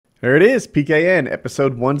There it is, PKN,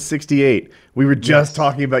 episode 168. We were just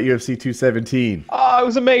talking about UFC 217. Oh, it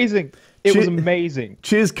was amazing. It was amazing.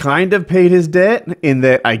 Chiz kind of paid his debt in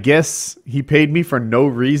that I guess he paid me for no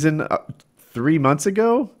reason 3 months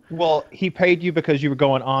ago. Well, he paid you because you were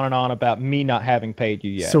going on and on about me not having paid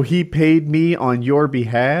you yet. So he paid me on your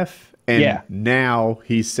behalf, and now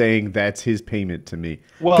he's saying that's his payment to me.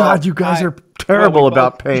 Well, God, you guys are terrible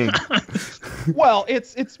about paying. Well,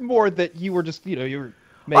 it's more that you were just, you were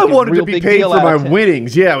I wanted to be paid for my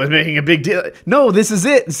winnings. Yeah, I was making a big deal. No, this is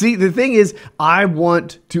it. See, the thing is, I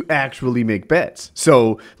want to actually make bets.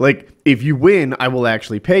 So, like, if you win, I will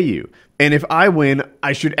actually pay you. And if I win,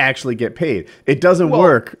 I should actually get paid. It doesn't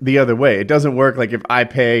work the other way. It doesn't work like if I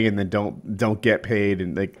pay and then don't get paid,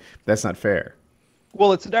 and like that's not fair.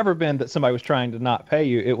 Well, it's never been that somebody was trying to not pay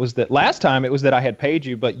you. It was that last time it was that I had paid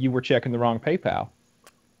you, but you were checking the wrong PayPal.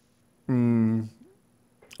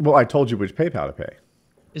 Well, I told you which PayPal to pay.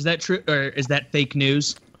 Is that true, or is that fake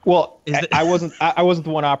news? Well, I wasn't the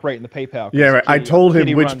one operating the PayPal. Yeah, right. I told him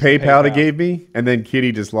which PayPal to give me, and then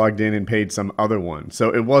Kitty just logged in and paid some other one. So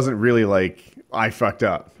it wasn't really like I fucked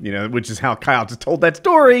up, which is how Kyle just told that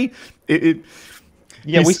story.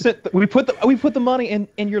 Yeah, we put the money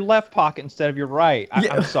in your left pocket instead of your right.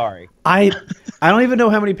 I'm sorry. I don't even know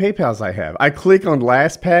how many PayPals I have. I click on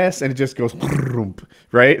LastPass and it just goes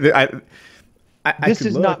right. This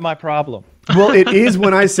is not my problem. Well, it is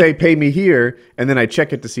when I say pay me here, and then I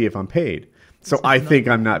check it to see if I'm paid. So I think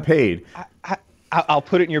I'm not paid. I'll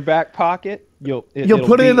put it in your back pocket. You'll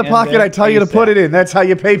put it in the pocket I tell you to put it in. That's how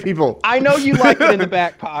you pay people. I know you like it in the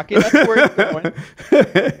back pocket. That's where it's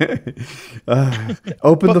going.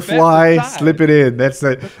 Open the fly, slip it in. That's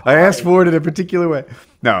it. I asked for it in a particular way.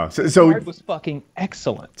 No, so it was fucking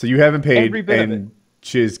excellent. So you haven't paid, every bit and of it.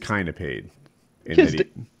 Chiz kind of paid.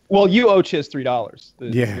 Well, you owe Chiz $3.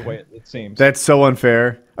 The way it seems. That's so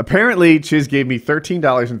unfair. Apparently, Chiz gave me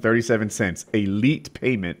 $13.37, a late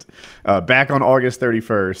payment, back on August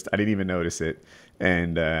 31st. I didn't even notice it.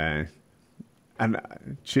 And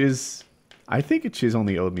Chiz, I think Chiz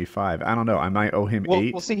only owed me $5. I don't know. I might owe him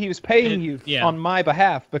 $8. Well, see, he was paying you on my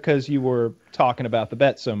behalf because you were talking about the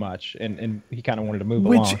bet so much, and he kind of wanted to move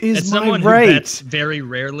along. Which is As someone who bets very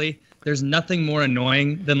rarely, there's nothing more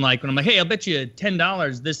annoying than like when I'm like, hey, I'll bet you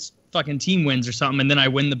 $10 this fucking team wins or something, and then I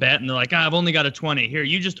win the bet, and they're like, I've only got a 20. Here,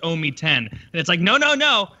 you just owe me 10. And it's like, no,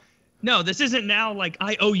 this isn't now like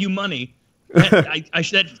I owe you money. I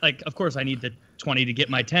should, like, of course I need the 20 to get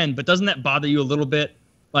my 10, but doesn't that bother you a little bit?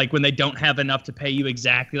 Like when they don't have enough to pay you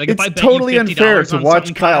exactly. Like it's if I bet totally you $50 unfair to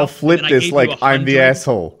watch Kyle flip this like I'm the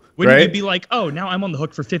asshole. Wouldn't you be like, oh, now I'm on the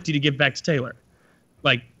hook for 50 to give back to Taylor?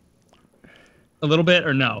 Like a little bit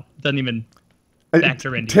or no? Doesn't even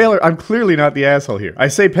factor into Taylor, I'm clearly not the asshole here. I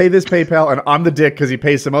say pay this PayPal, and I'm the dick because he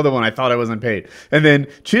pays some other one I thought I wasn't paid. And then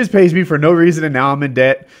Chiz pays me for no reason, and now I'm in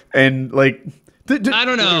debt. And like, I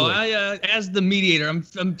don't know. As the mediator,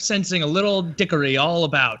 I'm sensing a little dickery all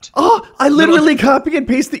about. Oh, I literally copy and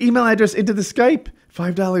paste the email address into the Skype.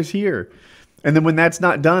 $5 here. And then when that's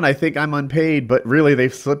not done, I think I'm unpaid, but really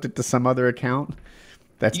they've slipped it to some other account.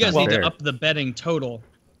 That's you guys need to up the betting total.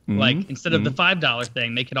 Like instead of the $5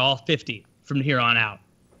 thing, make it all 50 from here on out.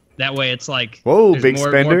 That way, it's like whoa, there's big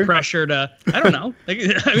spender. More pressure to. I don't know. Like,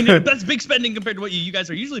 I mean, that's big spending compared to what you guys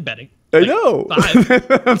are usually betting. Like, I know.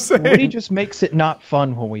 5. I'm saying. Woody just makes it not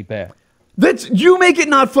fun when we bet. You make it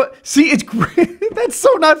not fun. See, it's great. That's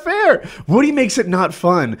so not fair. Woody makes it not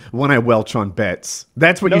fun when I welch on bets.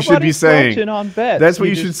 That's what you should be saying. Welching on bets. That's what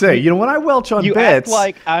you should say. When I welch on bets, act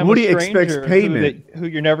like I'm Woody a expects payment. Who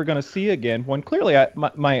you're never going to see again. When clearly,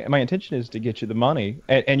 my intention is to get you the money,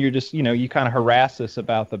 and you're just you kind of harass us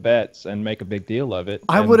about the bets and make a big deal of it.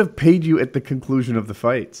 I would have paid you at the conclusion of the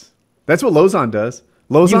fights. That's what Lozon does.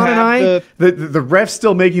 Lozon and I, the ref's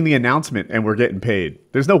still making the announcement, and we're getting paid.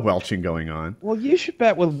 There's no welching going on. Well, you should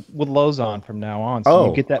bet with Lozon from now on, so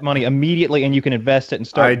you get that money immediately, and you can invest it and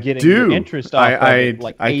start getting your interest off of it.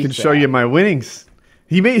 Like I can show you my winnings.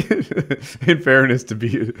 He made, in fairness to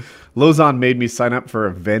be, Lozon made me sign up for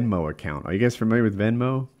a Venmo account. Are you guys familiar with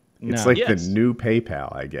Venmo? It's like the new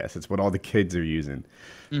PayPal, I guess. It's what all the kids are using.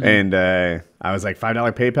 And I was like,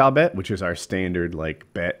 $5 PayPal bet, which is our standard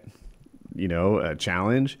like bet.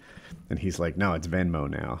 Challenge. And he's like, no, it's Venmo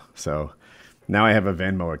now. So now I have a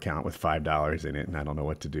Venmo account with $5 in it, and I don't know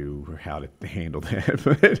what to do or how to handle that.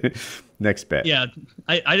 But next bet. Yeah,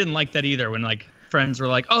 I didn't like that either when like friends were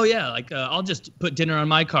like, oh yeah, like I'll just put dinner on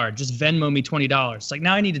my card, just Venmo me $20. It's like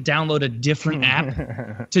now I need to download a different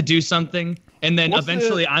app to do something, and then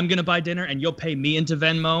eventually I'm gonna buy dinner and you'll pay me into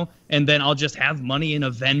Venmo, and then I'll just have money in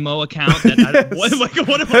a Venmo account. That what do I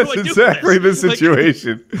do? That's exactly the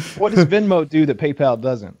situation. What does Venmo do that PayPal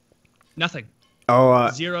doesn't? Nothing. Oh,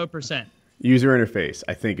 0%. User interface,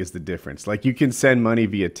 I think, is the difference. Like, you can send money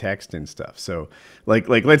via text and stuff. So, like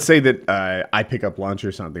let's say that I pick up lunch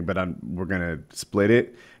or something, but we're gonna split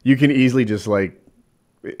it. You can easily just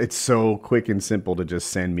it's so quick and simple to just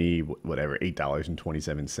send me whatever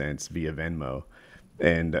 $8.27 via Venmo.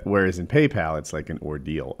 And whereas in PayPal, it's like an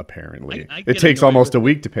ordeal. Apparently, it takes almost a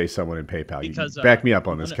week to pay someone in PayPal. Because, you back me up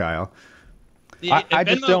on this, Kyle. I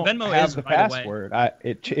just don't have the password.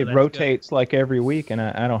 It rotates good. Like every week, and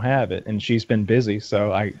I don't have it. And she's been busy,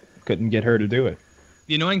 so I couldn't get her to do it.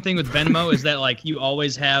 The annoying thing with Venmo is that like you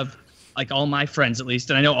always have like all my friends at least,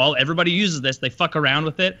 and I know everybody uses this. They fuck around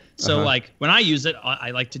with it. So like when I use it, I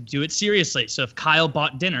like to do it seriously. So if Kyle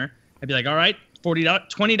bought dinner, I'd be like, all right,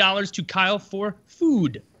 $20 to Kyle for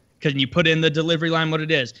food. Because you put in the delivery line what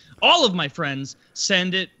it is. All of my friends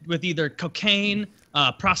send it with either cocaine,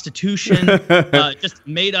 prostitution, just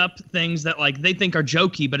made up things that like they think are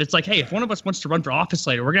jokey, but it's like, hey, if one of us wants to run for office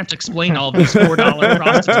later, we're gonna have to explain all of these $4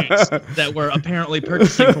 prostitutes that we're apparently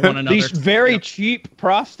purchasing for one another. These very cheap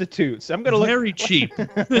prostitutes. I'm gonna look very cheap.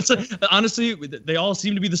 Honestly, they all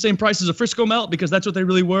seem to be the same price as a Frisco Melt because that's what they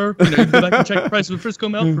really were. You can go back and check the price of a Frisco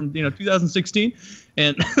Melt from 2016,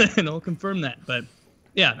 and they'll confirm that. But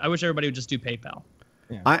yeah, I wish everybody would just do PayPal.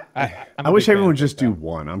 Yeah. I wish everyone would just do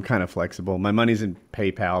one. I'm kind of flexible. My money's in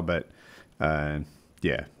PayPal, but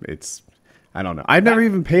yeah, I don't know. I've never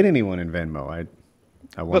even paid anyone in Venmo.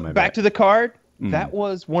 I won my bet. Back to the card. That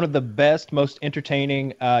was one of the best, most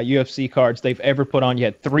entertaining UFC cards they've ever put on. You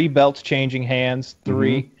had 3 belts changing hands,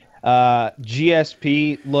 3.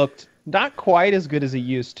 GSP looked not quite as good as he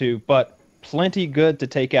used to, but plenty good to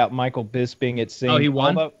take out Michael Bisping, it seemed. Oh, he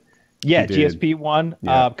won? Yeah, GSP won.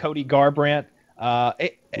 Yeah. Cody Garbrandt.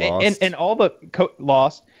 And all the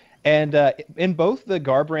lost. And in both the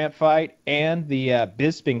Garbrandt fight and the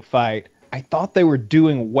Bisping fight, I thought they were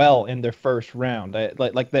doing well in their first round.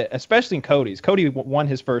 Especially in Cody's. Cody won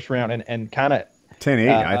his first round and kind of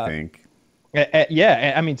 10-8, I think.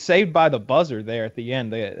 Yeah, I mean, saved by the buzzer there at the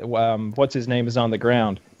end. What's his name is on the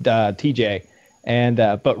ground, TJ, and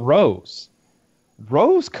but Rose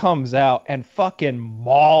comes out and fucking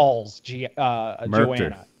mauls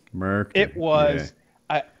Joanna. It was,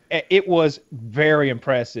 it was very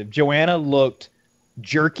impressive. Joanna looked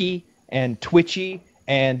jerky and twitchy,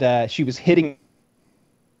 and she was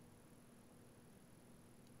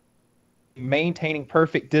maintaining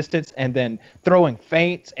perfect distance, and then throwing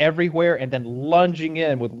feints everywhere, and then lunging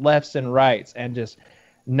in with lefts and rights, and just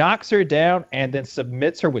knocks her down, and then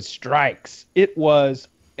submits her with strikes. It was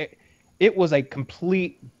a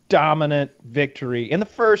complete dominant victory in the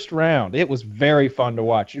first round. It was very fun to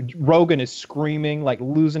watch. Rogan is screaming, like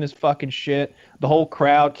losing his fucking shit. The whole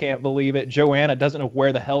crowd can't believe it. Joanna doesn't know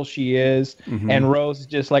where the hell she is. And Rose is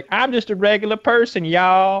just like, I'm just a regular person,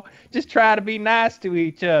 y'all. Just try to be nice to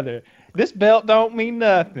each other. This belt don't mean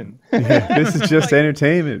nothing. This is just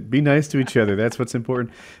entertainment. Be nice to each other. That's what's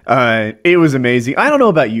important. It was amazing. I don't know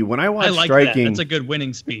about you. When I watched Striking... That's a good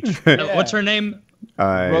winning speech. What's her name?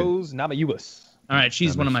 Rose Namajunas. All right,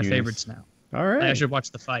 she's one of my favorites now. All right. I should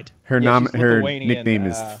watch the fight. Her nickname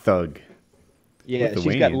is Thug. Yeah,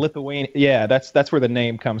 she's got Lithuanian. Yeah, that's where the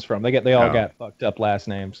name comes from. They all got fucked up last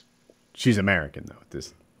names. She's American though.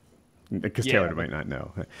 Because Taylor might not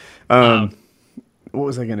know. What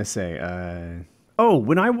was I gonna say?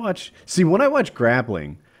 When I watch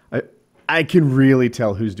grappling, I can really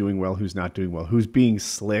tell who's doing well, who's not doing well, who's being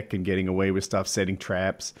slick and getting away with stuff, setting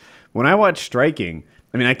traps. When I watch striking,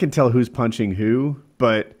 I mean, I can tell who's punching who,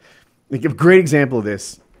 but like a great example of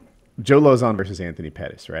this, Joe Lauzon versus Anthony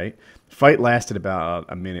Pettis, right? Fight lasted about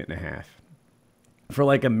a minute and a half. For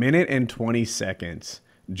like a minute and 20 seconds,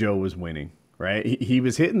 Joe was winning, right? He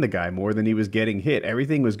was hitting the guy more than he was getting hit.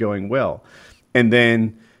 Everything was going well. And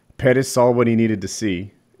then Pettis saw what he needed to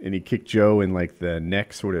see, and he kicked Joe in like the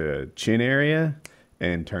neck sort of chin area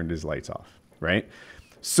and turned his lights off, right?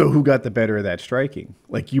 So who got the better of that striking?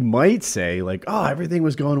 Like you might say like, oh, everything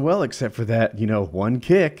was going well except for that, one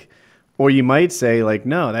kick. Or you might say like,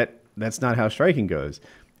 no, that's not how striking goes.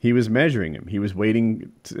 He was measuring him. He was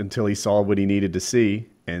waiting until he saw what he needed to see,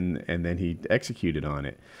 and then he executed on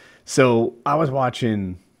it. So I was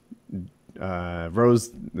watching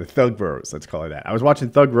Rose, the Thug Rose, let's call her that. I was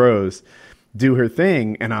watching Thug Rose do her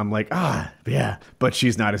thing, and I'm like, yeah, but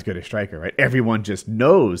she's not as good a striker, right? Everyone just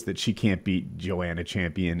knows that she can't beat Joanna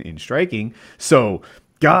Champion in striking, so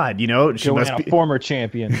God, she Joanna, must be former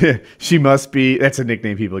champion. she must be. That's a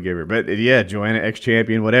nickname people give her. But yeah, Joanna,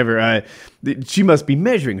 ex-champion, whatever. She must be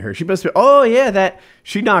measuring her. She must be. Oh yeah, that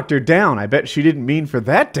she knocked her down. I bet she didn't mean for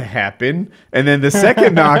that to happen. And then the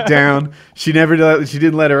second knockdown, she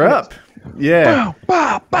didn't let her up. Yeah,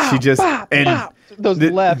 she just those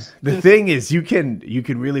lefts. The thing is, you can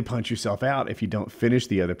really punch yourself out if you don't finish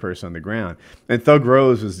the other person on the ground. And Thug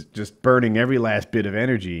Rose was just burning every last bit of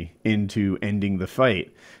energy into ending the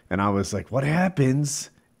fight. And I was like, what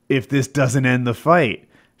happens if this doesn't end the fight?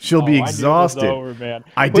 She'll be exhausted. I knew it was over, man.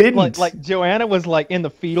 I didn't. Like Joanna was like in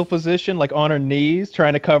the fetal position, like on her knees,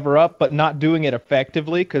 trying to cover up, but not doing it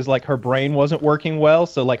effectively because like her brain wasn't working well.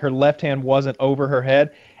 So like her left hand wasn't over her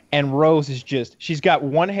head. And Rose is she's got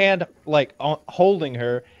one hand like holding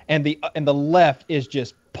her, and the left is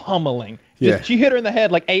just pummeling. She hit her in the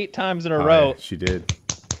head like 8 times in a row. Yeah, she did.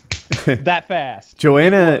 That fast.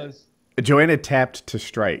 Joanna tapped to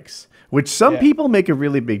strikes, which some people make a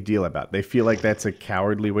really big deal about. They feel like that's a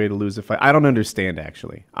cowardly way to lose a fight. I don't understand,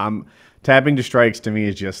 actually. Tapping to strikes to me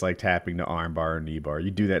is just like tapping to arm bar or knee bar.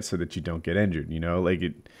 You do that so that you don't get injured,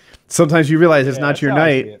 Sometimes you realize it's not your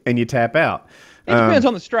night and you tap out. It depends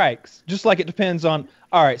on the strikes, just like it depends on.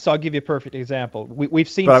 All right, so I'll give you a perfect example. We've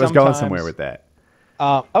seen. But I was going somewhere with that.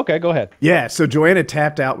 Okay, go ahead. Yeah, so Joanna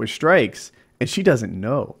tapped out with strikes, and she doesn't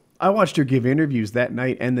know. I watched her give interviews that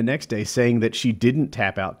night and the next day saying that she didn't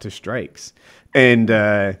tap out to strikes, and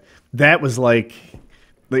that was like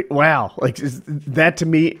wow, like that to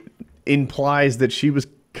me implies that she was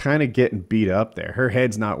kind of getting beat up there. Her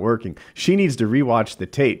head's not working. She needs to rewatch the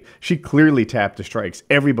tape. She clearly tapped the strikes.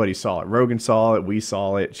 Everybody saw it. Rogan saw it. We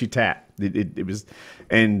saw it. She tapped. It was,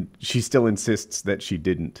 and she still insists that she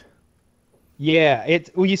didn't. Yeah,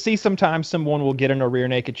 you see sometimes someone will get in a rear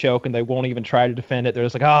naked choke and they won't even try to defend it. They're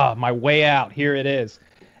just like, my way out. Here it is.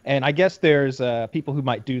 And I guess there's people who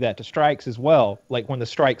might do that to strikes as well. Like when the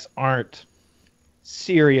strikes aren't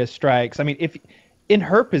serious strikes. I mean, if in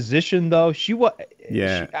her position though,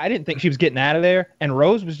 I didn't think she was getting out of there. And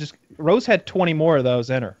Rose had 20 more of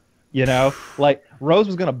those in her. Like Rose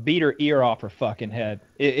was gonna beat her ear off her fucking head.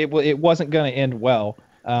 It wasn't gonna end well.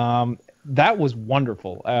 That was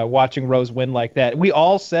wonderful watching Rose win like that. We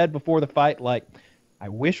all said before the fight, like, I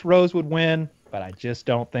wish Rose would win, but I just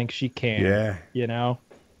don't think she can. Yeah.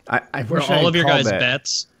 I wish all of your guys'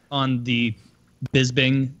 bets on the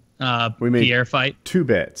Bisping Pierre fight. 2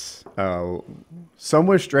 bets. Some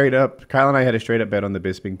were straight up. Kyle and I had a straight up bet on the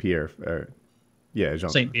Bisping Pierre.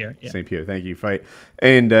 St. Pierre. Yeah. St. Pierre. Thank you. Fight.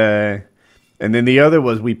 And then the other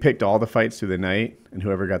was we picked all the fights through the night, and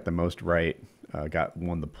whoever got the most right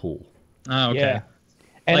won the pool. Oh, okay. Yeah.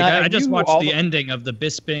 And I just watched the ending of the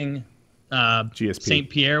Bisping GSP St.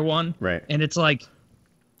 Pierre one. Right. And it's like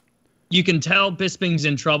you can tell Bisping's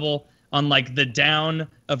in trouble on like the down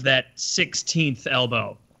of that 16th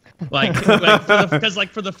elbow. Because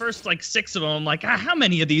for the first 6 of them, I'm like, how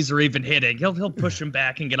many of these are even hitting? He'll push him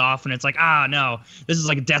back and get off, and it's like, no, this is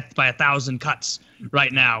like death by 1,000 cuts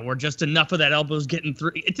right now. Where just enough of that elbow's getting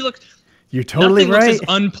through. It looks. You're totally right. Nothing looks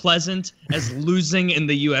as unpleasant as losing in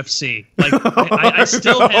the UFC. Like I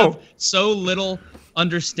still have so little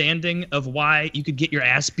understanding of why you could get your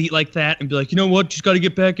ass beat like that and be like, you know what, just got to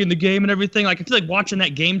get back in the game and everything. Like I feel like watching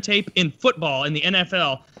that game tape in football in the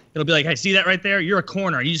NFL. It'll be like, hey, see that right there? You're a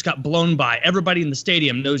corner. You just got blown by. Everybody in the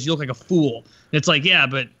stadium knows you look like a fool. And it's like, yeah,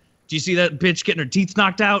 but do you see that bitch getting her teeth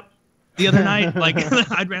knocked out the other night? Like,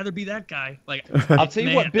 I'd rather be that guy. Like, I'll tell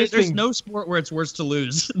you what, there's no sport where it's worse to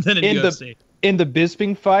lose than in UFC. In the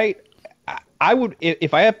Bisping fight, I would,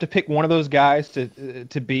 if I have to pick one of those guys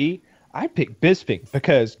to be, I'd pick Bisping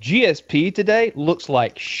because GSP today looks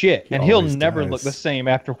like shit, and he'll never look the same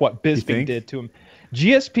after what Bisping did to him.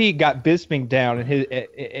 GSP got Bisping down,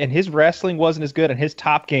 and his wrestling wasn't as good, and his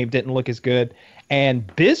top game didn't look as good. And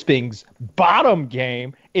Bisping's bottom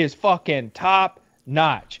game is fucking top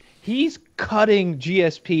notch. He's cutting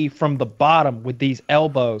GSP from the bottom with these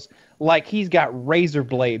elbows like he's got razor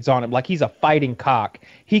blades on him, like he's a fighting cock.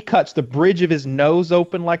 He cuts the bridge of his nose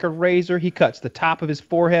open like a razor. He cuts the top of his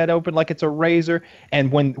forehead open like it's a razor.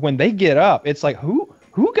 And when they get up, it's like, who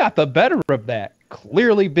got the better of that?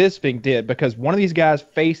 Clearly Bisping did, because one of these guys'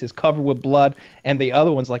 face is covered with blood, and the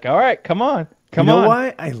other one's like, all right, come on. You know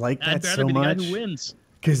why I like that so much? I'd rather be the guy who wins.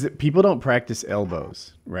 Because people don't practice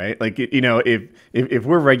elbows, right? Like, if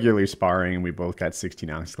we're regularly sparring and we both got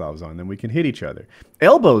 16-ounce gloves on, then we can hit each other.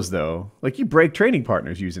 Elbows, though, like you break training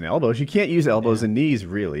partners using elbows. You can't use elbows and knees,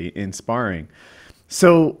 really, in sparring.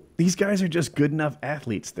 So these guys are just good enough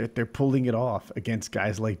athletes that they're pulling it off against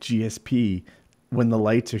guys like GSP when the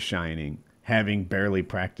lights are shining, having barely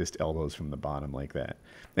practiced elbows from the bottom like that.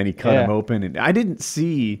 and he cut him open. And I didn't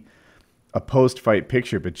see a post-fight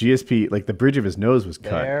picture, but GSP, like the bridge of his nose was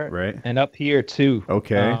cut, right? And up here too.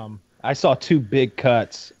 Okay. I saw 2 big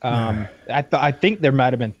cuts. I think there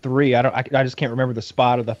might have been 3. I just can't remember the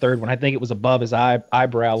spot of the third one. I think it was above his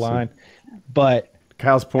eyebrow line. But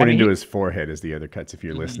Kyle's pointing to his forehead as the other cuts if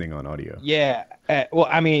you're listening on audio. Yeah. Well,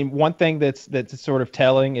 I mean, one thing that's sort of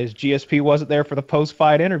telling is GSP wasn't there for the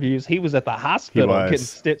post-fight interviews. He was at the hospital getting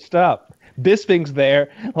stitched up. Bisping's there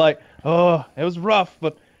like, oh, it was rough,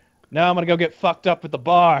 but now I'm going to go get fucked up at the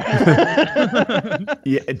bar.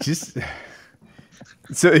 Yeah, just...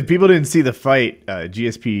 So if people didn't see the fight,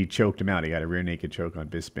 GSP choked him out. He got a rear naked choke on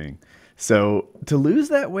Bisping. So to lose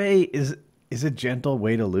that way is a gentle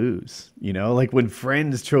way to lose. You know, like when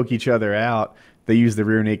friends choke each other out, they use the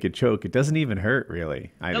rear naked choke. It doesn't even hurt,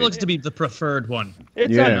 really. That looks to be the preferred one.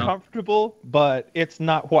 It's uncomfortable, but it's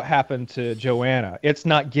not what happened to Joanna. It's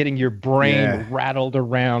not getting your brain rattled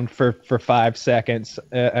around for 5 seconds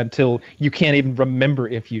until you can't even remember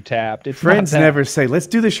if you tapped. It's Friends never say, let's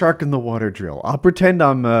do the shark in the water drill. I'll pretend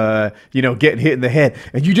I'm, getting hit in the head,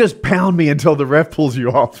 and you just pound me until the ref pulls you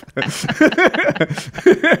off.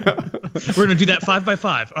 We're going to do that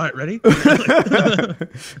 5x5. All right, ready?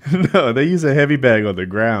 No, they use a heavy bag on the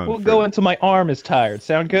ground. We'll go until my arm is tired.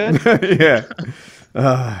 Sound good? Yeah.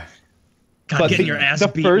 God, getting your ass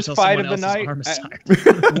beat first until fight someone of the else's night, arm is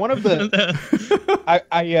tired. One of the,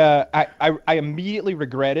 I immediately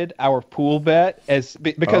regretted our pool bet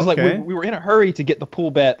because like we were in a hurry to get the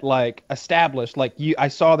pool bet like established. Like I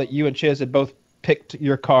saw that you and Chiz had both picked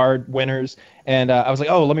your card winners, and I was like,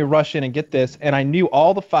 oh, let me rush in and get this. And I knew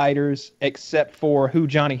all the fighters except for who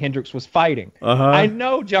Johnny Hendricks was fighting. I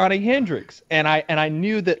know Johnny Hendricks, and I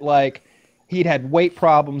knew that like he'd had weight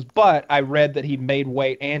problems, but I read that he'd made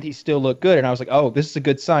weight and he still looked good, and I was like, oh, this is a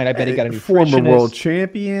good sign. I bet he got a nutritionist. Former world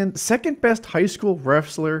champion, second best high school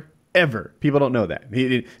wrestler ever. People don't know that.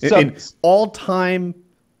 In all time.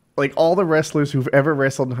 Like all the wrestlers who've ever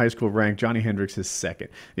wrestled in high school ranked Johnny Hendricks is second.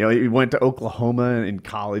 You know, he went to Oklahoma in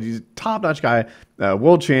college. He's a top-notch guy,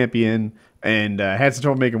 world champion, and had some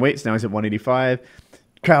trouble making weight. So now he's at 185.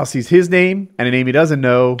 Kyle sees his name and a name he doesn't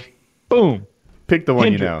know. Boom. Pick the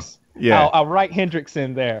one Hendricks. You know. Yeah. I'll write Hendricks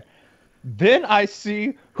in there. Then I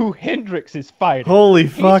see who Hendricks is fighting. Holy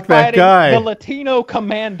fuck, that guy. The Latino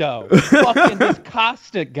Commando. Fucking this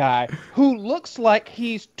Costa guy who looks like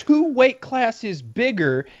he's 2 weight classes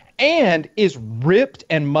bigger and is ripped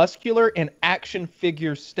and muscular in action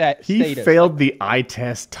figure status. He failed the eye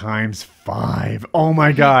test ×5. Oh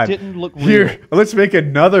my God. He didn't look real. Here, let's make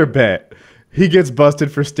another bet. He gets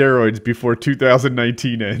busted for steroids before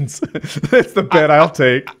 2019 ends. That's the bet I'll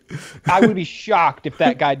take. I would be shocked if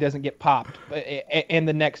that guy doesn't get popped in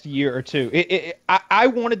the next year or two. I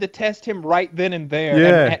wanted to test him right then and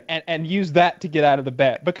there and use that to get out of the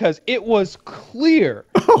bet because it was clear.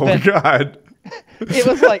 Oh, God. It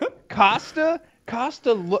was like Costa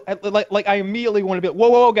like I immediately wanted to be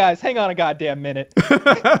whoa guys, hang on a goddamn minute.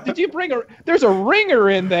 Did you bring there's a ringer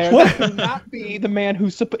in there that cannot be the man who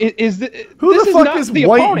the fuck is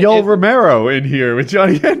White Yo Romero in here with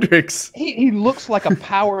Johnny Hendricks? He looks like a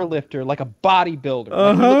power lifter, like a bodybuilder.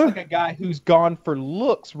 Like he looks like a guy who's gone for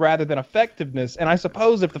looks rather than effectiveness. And I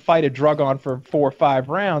suppose if the fight had drug on for 4 or 5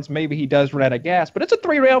 rounds, maybe he does run out of gas, but it's a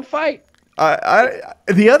 3-round fight.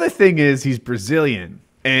 The other thing is he's Brazilian,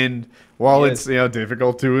 and while it's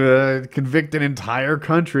difficult to convict an entire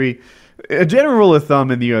country, a general rule of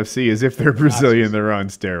thumb in the UFC is if they're Brazilian, they're on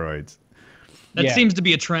steroids. That seems to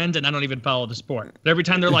be a trend, and I don't even follow the sport. But every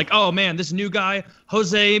time they're like, oh, man, this new guy,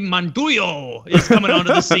 Jose Mandullo, is coming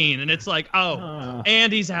onto the scene. And it's like,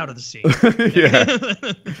 and he's out of the scene.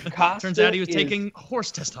 Turns out he was taking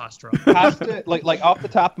horse testosterone. Costa, like off the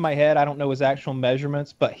top of my head, I don't know his actual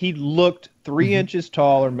measurements, but he looked 3 inches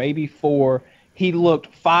taller, maybe 4. He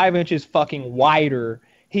looked 5 inches fucking wider.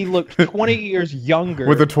 He looked 20 years younger.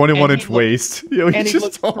 With a 21-inch waist. And he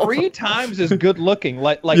looked 3 times as good looking.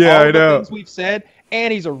 Like all the things we've said.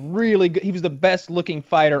 And he's a really good, he was the best looking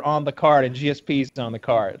fighter on the card, and GSP's on the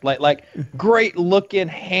card. Like great looking,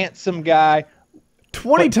 handsome guy.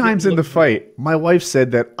 20 times in the fight, my wife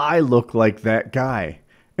said that I look like that guy.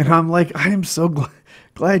 And I'm like, I am so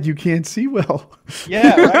glad you can't see well.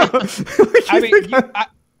 Yeah, right?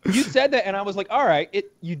 You said that, and I was like, all right,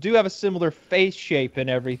 you do have a similar face shape and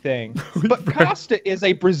everything. But Costa is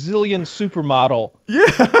a Brazilian supermodel. Yeah,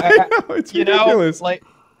 I know. It's ridiculous. Like,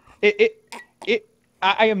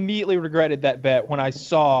 I immediately regretted that bet when I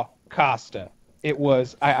saw Costa. It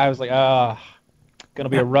was, I was like, gonna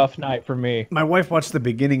be a rough night for me. My wife watched the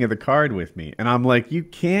beginning of the card with me, and I'm like, you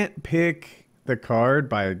can't pick the card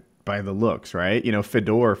by by the looks, right? You know,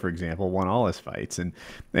 Fedor, for example, won all his fights, and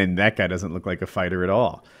that guy doesn't look like a fighter at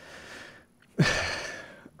all.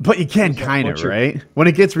 But you can kind of, right? When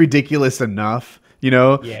it gets ridiculous enough, you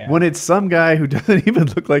know, when it's some guy who doesn't even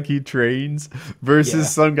look like he trains versus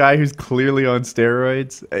some guy who's clearly on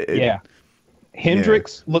steroids.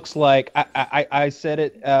 Hendricks looks like, I said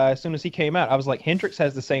it as soon as he came out. I was like, Hendricks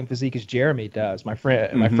has the same physique as Jeremy does, my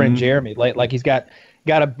friend Jeremy. Like he's got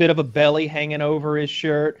a bit of a belly hanging over his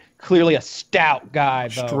shirt. Clearly a stout guy,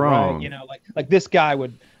 though. Strong. Right? You know, like this guy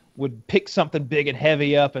would pick something big and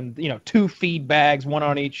heavy up and, you know, 2 feed bags, one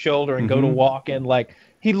on each shoulder, and go to walking. Like,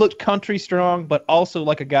 he looked country strong, but also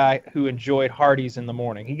like a guy who enjoyed Hardee's in the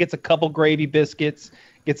morning. He gets a couple gravy biscuits,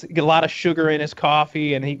 gets a lot of sugar in his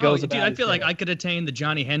coffee, and he goes about I feel like I could attain the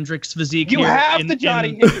Johnny Hendricks physique. You have the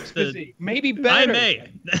Johnny Hendricks physique. Maybe better. I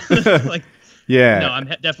may. No, I'm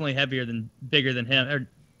definitely bigger than him.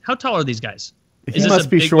 How tall are these guys? He must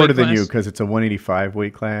be shorter than you because it's a 185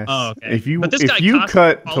 weight class. Oh, okay. If you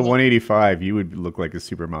cut to 185, you would look like a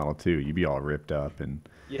supermodel too. You'd be all ripped up and.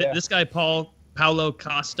 This guy Paulo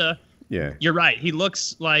Costa. Yeah. You're right. He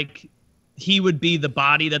looks like he would be the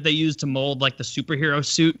body that they use to mold like the superhero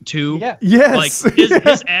suit too. Yeah. Yes. Like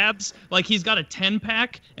his abs, like he's got a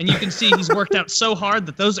 10-pack, and you can see he's worked out so hard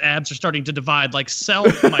that those abs are starting to divide like cell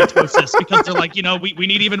mitosis because they're like, you know, we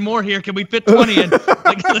need even more here. Can we fit 20 in?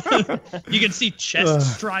 Like, you can see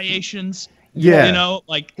chest striations. Yeah. You know,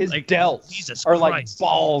 like his like, delts Jesus are Christ. like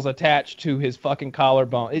balls attached to his fucking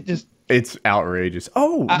collarbone. It's outrageous.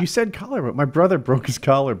 Oh, you said collarbone. My brother broke his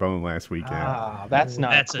collarbone last weekend. That's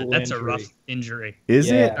not. That's a rough injury.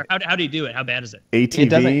 Is it? How do you do it? How bad is it?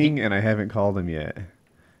 ATVing, and I haven't called him yet.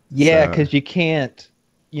 Yeah, because you can't,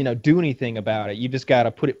 you know, do anything about it. You just got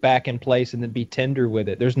to put it back in place and then be tender with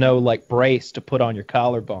it. There's no like brace to put on your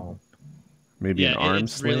collarbone. Maybe an arm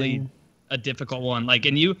it's sling. Really a difficult one. Like,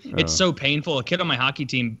 and it's so painful. A kid on my hockey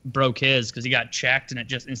team broke his because he got checked, and it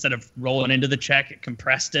just, instead of rolling into the check, it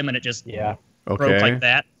compressed him, and it just broke like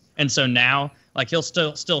that. And so now, like, he'll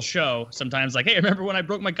still show sometimes, like, hey, remember when I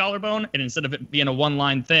broke my collarbone? And instead of it being a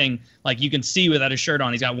one-line thing, like, you can see without his shirt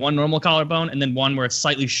on, he's got one normal collarbone and then one where it's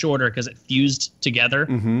slightly shorter because it fused together.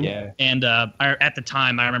 Yeah. And at the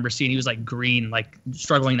time, I remember seeing he was like green, like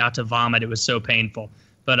struggling not to vomit. It was so painful.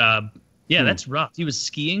 But yeah, that's rough. He was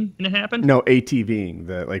skiing and it happened? No, ATVing,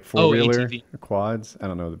 the like four-wheeler quads. I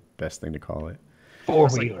don't know the best thing to call it.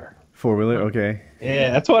 Four-wheeler. Four-wheeler, okay.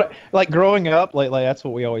 Yeah, that's what, like, growing up, like that's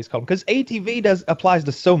what we always call them. Because ATV applies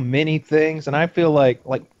to so many things, and I feel like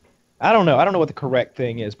I don't know what the correct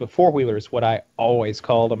thing is, but four-wheeler is what I always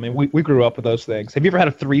called them, and we grew up with those things. Have you ever had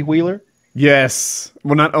a three-wheeler? Yes.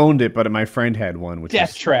 Well, not owned it, but my friend had one, which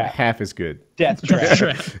is half as good. Death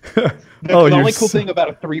Trap. The only cool thing about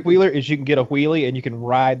a three-wheeler is you can get a wheelie and you can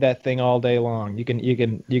ride that thing all day long. You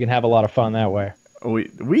can have a lot of fun that way.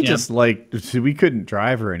 We just we couldn't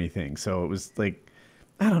drive or anything, so it was like,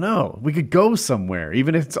 I don't know. We could go somewhere,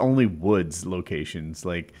 even if it's only woods locations.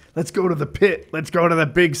 Like, let's go to the pit. Let's go to the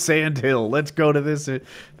big sand hill. Let's go to this.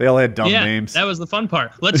 They all had dumb names. That was the fun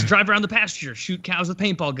part. Let's drive around the pasture, shoot cows with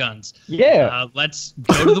paintball guns. Yeah. Let's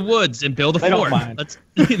go to the woods and build a fort. Don't mind.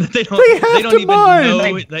 They don't even know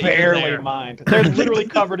they that barely you're there. mind. They're literally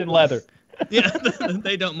covered in leather. Yeah,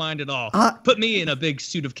 they don't mind at all. Put me in a big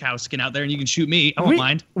suit of cow skin out there and you can shoot me. I won't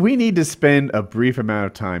mind. We need to spend a brief amount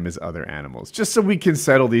of time as other animals, just so we can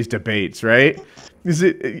settle these debates, right? Is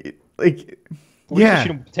it like... Yeah,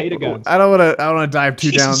 potato guns. I don't want to dive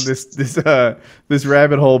too down this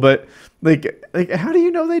rabbit hole, but like how do you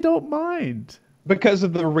know they don't mind? Because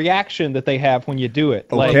of the reaction that they have when you do it.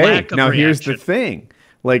 Okay, now here's the thing.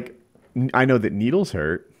 Like, I know that needles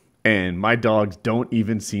hurt, and my dogs don't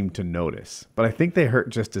even seem to notice. But I think they hurt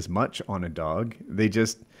just as much on a dog.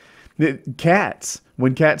 Cats,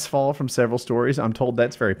 when cats fall from several stories, I'm told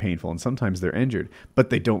that's very painful, and sometimes they're injured. But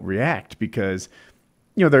they don't react because,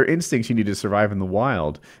 you know, their instincts, you need to survive in the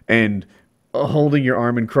wild. And holding your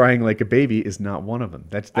arm and crying like a baby is not one of them.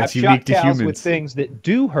 That's unique to humans. I've shot cows with things that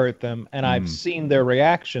do hurt them, and I've seen their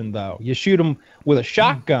reaction, though. You shoot them with a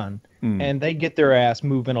shotgun, and they get their ass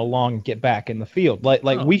moving along and get back in the field. Like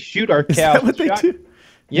we shoot our cows. Is that what they do?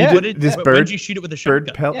 Yeah. When did you shoot it with a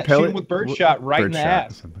shotgun? Shoot them with birdshot right in the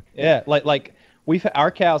ass. Yeah, like our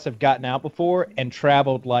cows have gotten out before and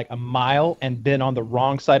traveled like a mile and been on the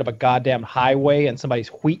wrong side of a goddamn highway in somebody's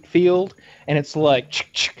wheat field, and it's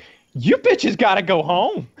like, you bitches got to go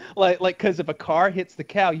home. Like, because if a car hits the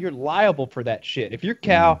cow, you're liable for that shit. If your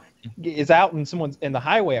cow is out and someone's in the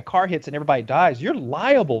highway, a car hits and everybody dies, you're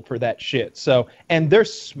liable for that shit. So, and they're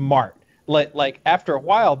smart. Like after a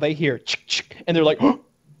while, they hear and they're like,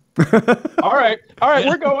 All right,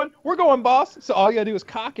 we're going, boss. So all you gotta do is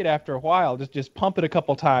cock it after a while, just pump it a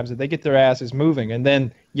couple times, and they get their asses moving. And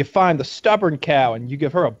then you find the stubborn cow, and you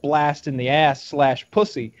give her a blast in the ass /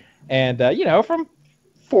 pussy, and from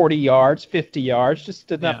 40 yards, 50 yards,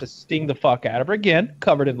 just enough to sting the fuck out of her. Again,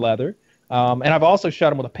 covered in leather. And I've also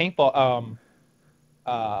shot him with a paintball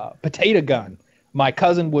potato gun. My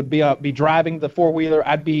cousin would be driving the 4-wheeler.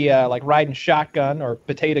 I'd be like riding shotgun or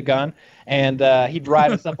potato gun, and he'd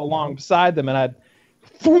ride us up along beside them, and I'd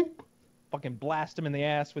fucking blast him in the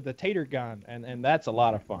ass with the tater gun, and that's a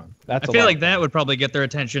lot of fun. I feel like that would probably get their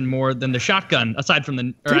attention more than the shotgun, aside from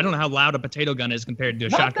I don't know how loud a potato gun is compared to a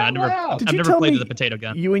shotgun. I've never played with a potato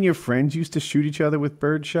gun. You and your friends used to shoot each other with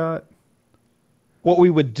birdshot? What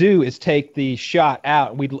we would do is take the shot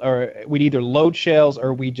out. We'd either load shells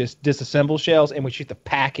or we just disassemble shells, and we shoot the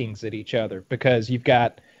packings at each other because you've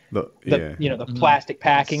got the plastic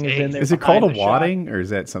packing is in there. Is it called a wadding, or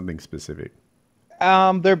is that something specific?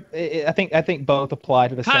 I think both apply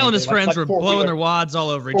to the same. Kyle and his friends were blowing their wads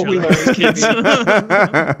all over each other as kids.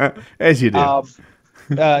 As you do.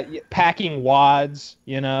 Packing wads,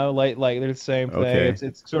 like they're the same thing. Okay.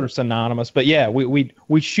 It's sort of synonymous, but yeah,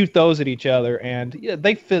 we shoot those at each other, and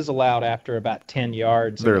they fizzle out after about 10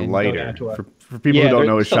 yards. They're lighter. For people who don't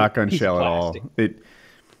know a shotgun shell at all,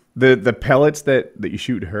 the pellets that you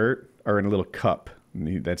shoot hurt are in a little cup.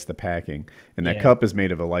 That's the packing, and that cup is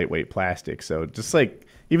made of a lightweight plastic. So just like,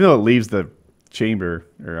 even though it leaves the chamber,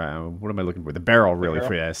 or what am I looking for? The barrel really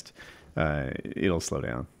fast, it'll slow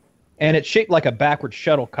down. And it's shaped like a backward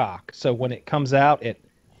shuttlecock. So when it comes out, it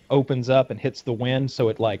opens up and hits the wind. So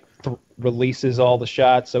it releases all the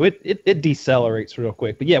shots. So it decelerates real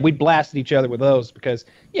quick. But yeah, we blasted each other with those because,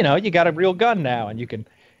 you got a real gun now, and you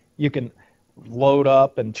can load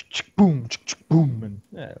up and boom, boom.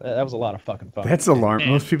 And that was a lot of fucking fun. That's alarming.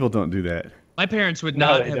 Most people don't do that. My parents would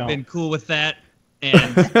not have been cool with that.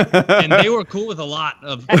 And they were cool with a lot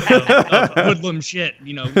of hoodlum shit,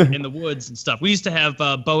 in the woods and stuff. We used to have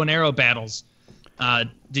bow and arrow battles.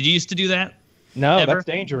 Did you used to do that? No, ever? That's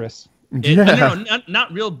dangerous. No,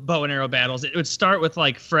 not real bow and arrow battles. It would start with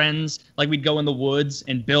like friends, like we'd go in the woods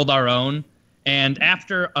and build our own. And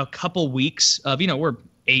after a couple weeks of, we're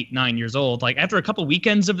 8, 9 years old. Like after a couple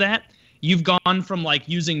weekends of that, you've gone from like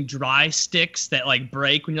using dry sticks that like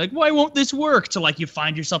break when you're like, why won't this work? To like you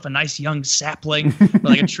find yourself a nice young sapling or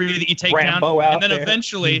like a tree that you take down. And then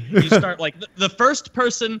eventually you start like the first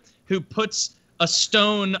person who puts a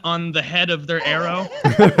stone on the head of their arrow,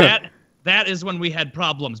 that is when we had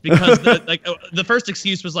problems because the first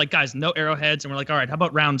excuse was like, guys, no arrowheads. And we're like, all right, how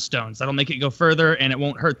about round stones? That'll make it go further and it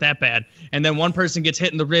won't hurt that bad. And then one person gets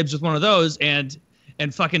hit in the ribs with one of those, and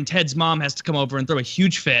fucking Ted's mom has to come over and throw a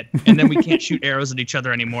huge fit, and then we can't shoot arrows at each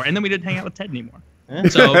other anymore, and then we didn't hang out with Ted anymore.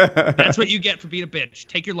 So that's what you get for being a bitch.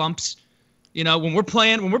 Take your lumps. When we're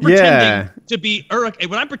pretending to be Uruk,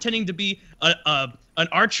 when I'm pretending to be an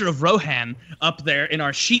archer of Rohan up there in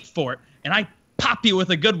our sheep fort, and I pop you with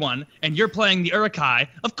a good one, and you're playing the Uruk-hai,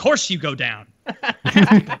 of course you go down.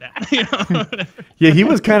 Yeah, he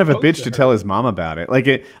was kind of a bitch to tell his mom about it.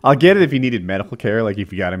 Like, I'll get it if he needed medical care, like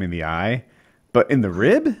if you got him in the eye. But in the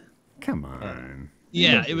rib? Come on.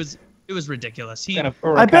 Yeah, it was ridiculous.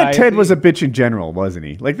 I bet Ted was a bitch in general, wasn't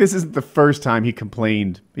he? Like, this isn't the first time he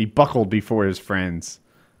complained. He buckled before his friends.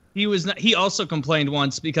 He also complained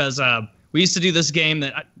once because we used to do this game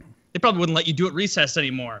that they probably wouldn't let you do at recess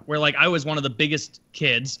anymore. Where like I was one of the biggest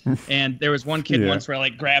kids, and there was one kid once where I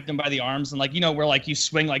like grabbed him by the arms and like where like you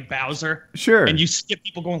swing like Bowser. Sure. And you skip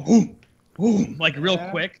people going whoo, like real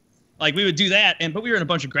quick. Like we would do that, but we were in a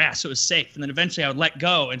bunch of grass, so it was safe. And then eventually I would let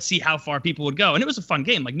go and see how far people would go, and it was a fun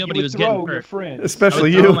game. Like nobody was getting hurt.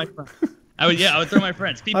 Especially you. I would throw my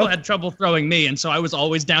friends. People had trouble throwing me, and so I was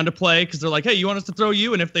always down to play because they're like, "Hey, you want us to throw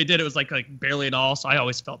you?" And if they did, it was like barely at all. So I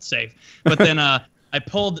always felt safe. But then I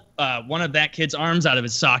pulled one of that kid's arms out of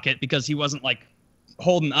his socket because he wasn't like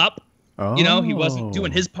holding up. Oh. He wasn't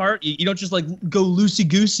doing his part. You don't just like go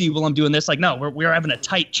loosey-goosey while I'm doing this. Like, no, we're having a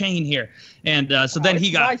tight chain here. And so then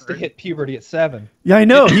he got nice to hit puberty at 7. Yeah, I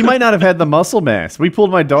know. He might not have had the muscle mass. We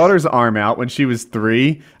pulled my daughter's arm out when she was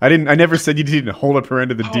 3. I never said you didn't hold up her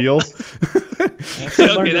end of the deal.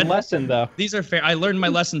 I learned a lesson, though. These are fair. I learned my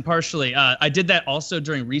lesson partially. I did that also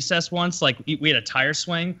during recess once. Like, we had a tire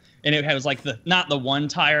swing, and it was like not the one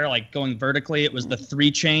tire, like, going vertically. It was the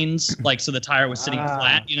 3 chains, like, so the tire was sitting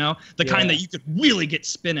flat, the kind that you could really get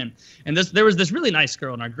spinning. And there was this really nice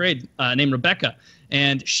girl in our grade named Rebecca,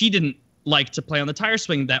 and she didn't like to play on the tire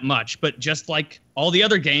swing that much. But just like all the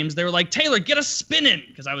other games, they were like, Taylor, get us spinning,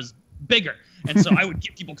 because I was bigger. And so I would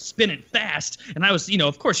get people spinning fast. And I was,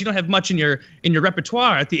 of course, you don't have much in your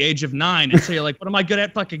repertoire at the age of 9. And so you're like, what am I good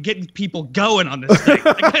at? Fucking getting people going on this thing.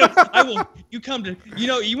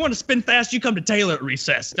 You want to spin fast, you come to Taylor at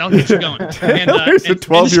recess. I'll get you going. And, There's a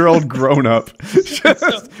 12-year-old grown-up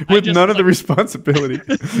with none of the responsibility.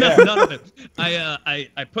 None of it.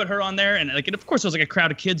 I put her on there, and of course, it was like a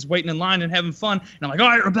crowd of kids waiting in line and having fun. And I'm like, all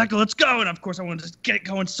right, Rebecca, let's go. And of course, I wanted to get it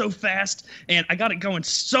going so fast, and I got it going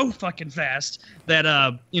so fucking fast that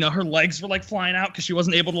her legs were like flying out because she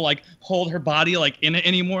wasn't able to like hold her body like in it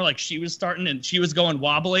anymore. Like she was starting, and she was going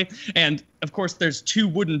wobbly. And of course, there's 2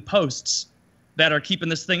 wooden posts that are keeping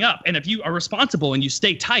this thing up. And if you are responsible and you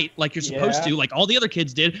stay tight like you're supposed to, like all the other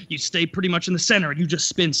kids did, you stay pretty much in the center and you just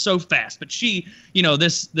spin so fast. But she,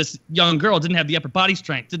 this young girl didn't have the upper body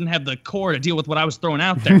strength, didn't have the core to deal with what I was throwing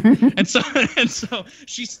out there. and so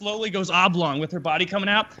she slowly goes oblong with her body coming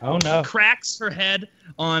out. Oh no. Cracks her head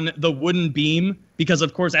on the wooden beam because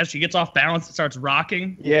of course as she gets off balance it starts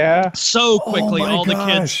rocking. Yeah. So quickly all the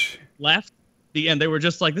kids left. And they were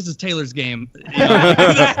just like, this is Taylor's game.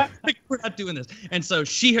 We're not doing this. And so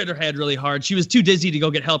she hit her head really hard. She was too dizzy to go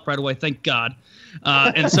get help right away, thank God.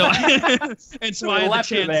 And so I had the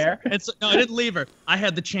chance. There. And so, no, I didn't leave her. I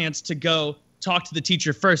had the chance to go talk to the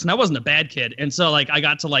teacher first, and I wasn't a bad kid. And so I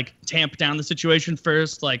got to tamp down the situation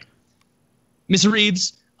first. Miss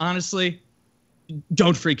Reeves, honestly,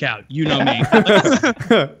 don't freak out. You know me.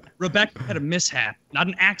 Rebecca had a mishap, not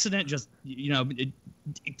an accident, just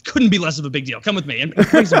it couldn't be less of a big deal. Come with me and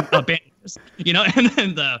bring some bandages,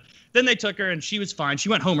 And then they took her and she was fine. She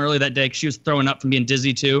went home early that day because she was throwing up from being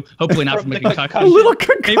dizzy too. Hopefully not from a concussion. A little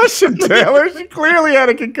concussion, Taylor. She clearly had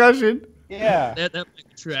a concussion. Yeah, that might be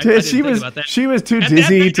true. I didn't think about that. She was too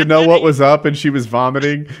dizzy to know what was up, and she was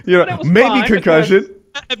vomiting. Maybe concussion.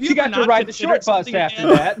 She got to ride the short bus after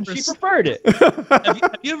that, and she preferred it.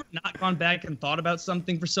 Have you ever not gone back and thought about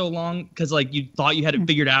something for so long because you thought you had it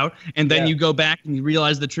figured out, and then you go back and you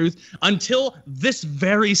realize the truth? Until this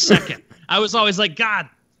very second, I was always like, God,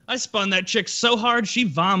 I spun that chick so hard she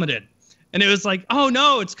vomited, and it was like, oh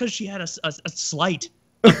no, it's because she had a slight.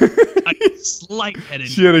 A slight head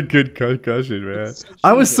injury. She had a good concussion, man.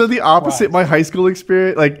 I was so the opposite. My high school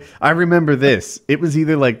experience, I remember this. It was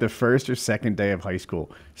either the first or second day of high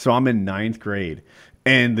school. So I'm in 9th grade,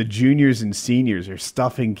 and the juniors and seniors are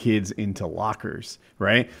stuffing kids into lockers,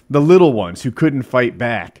 right? The little ones who couldn't fight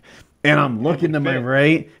back. And I'm looking to my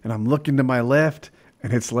right, and I'm looking to my left,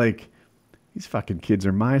 and it's like, these fucking kids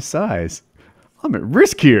are my size. I'm at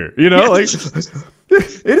risk here,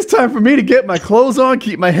 It's time for me to get my clothes on,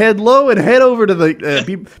 keep my head low, and head over to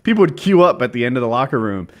the people would queue up at the end of the locker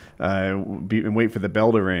room and wait for the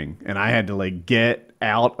bell to ring. And I had to get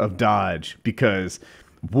out of Dodge because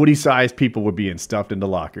Woody-sized people were being stuffed into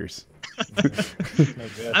lockers.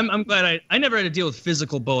 I'm glad I never had to deal with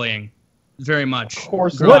physical bullying very much. Of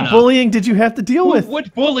course. What bullying did you have to deal with? Who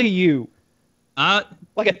would bully you? Like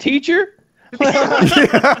a teacher? See,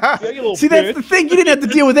 that's the thing. You didn't have to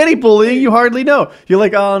deal with any bullying. You hardly know. You're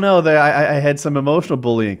like, oh no, I had some emotional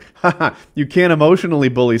bullying. You can't emotionally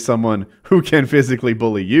bully someone who can physically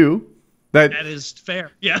bully you. That is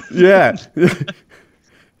fair. Yeah. Yeah.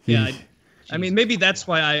 Yeah. I mean, maybe that's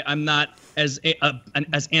why I'm not as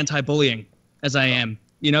anti-bullying as I am.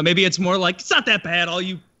 Maybe it's more like it's not that bad. All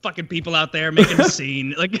you fucking people out there making a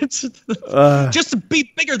scene. It's just to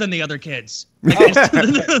be bigger than the other kids.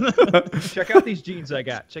 Check out these jeans I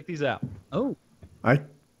got. Check these out. Oh.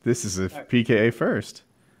 This is a PKA first.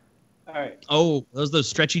 All right. Oh, those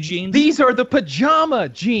stretchy jeans? These are the pajama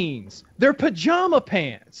jeans. They're pajama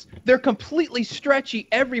pants. They're completely stretchy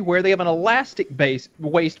everywhere. They have an elastic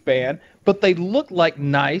waistband, but they look like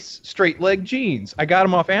nice straight leg jeans. I got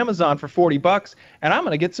them off Amazon for $40, and I'm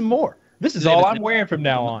going to get some more. This is all I'm wearing from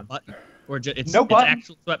now on. Or it's button.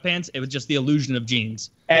 Actual sweatpants. It was just the illusion of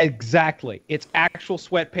jeans. Exactly. It's actual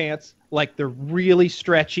sweatpants. They're really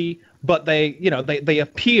stretchy, but they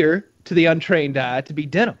appear to the untrained eye to be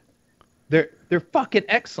denim. They're fucking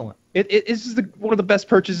excellent. It is one of the best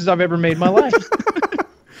purchases I've ever made in my life.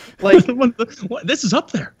 This is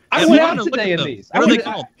up there. I went out today in these. What are they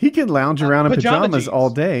called? He can lounge around in pajamas jeans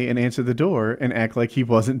all day and answer the door and act like he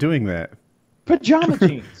wasn't doing that. Pajama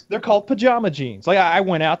jeans. They're called pajama jeans. I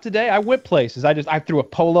went out today. I went places. I threw a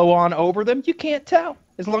polo on over them. You can't tell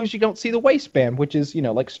as long as you don't see the waistband, which is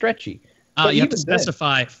stretchy. You have to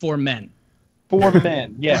specify for men. For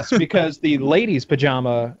men, yes, because the ladies'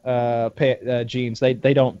 pajama jeans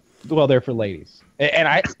they don't. Well, they're for ladies.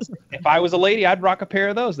 And if I was a lady, I'd rock a pair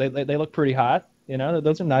of those. They look pretty hot.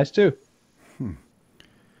 Those are nice too.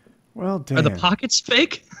 Well, damn. Are the pockets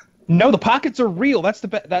fake? No, the pockets are real. That's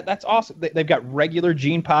that's awesome. They've got regular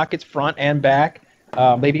jean pockets, front and back.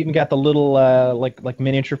 They've even got the little like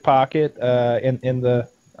miniature pocket in the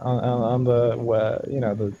on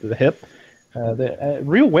the hip. The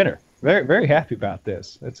real winner. Very very happy about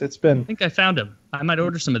this. It's been. I think I found them. I might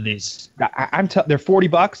order some of these. They're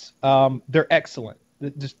 $40. They're excellent.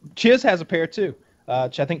 Chiz has a pair too. I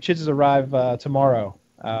think Chiz's arrive tomorrow.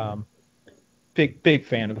 Big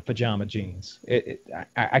fan of the pajama jeans.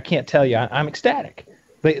 I can't tell you. I'm ecstatic.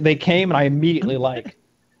 They came and I immediately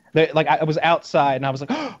I was outside and I was like,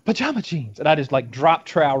 oh, pajama jeans, and I just like dropped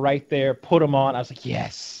trowel right there, put them on. I was like,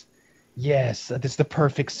 yes, this is the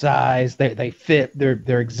perfect size. They fit.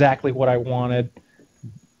 They're exactly what I wanted.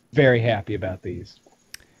 Very happy about these.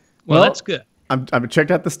 Well, that's good. I've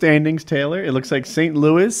checked out the standings, Taylor. It looks like St.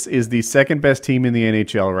 Louis is the second best team in the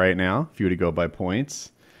NHL right now, if you were to go by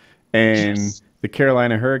points. And the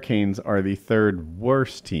Carolina Hurricanes are the third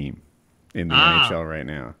worst team in the NHL right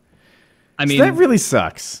now. I mean, so that really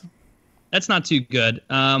sucks. That's not too good.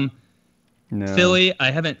 No. Philly, I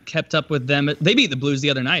haven't kept up with them. They beat the Blues the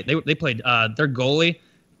other night. They played their goalie,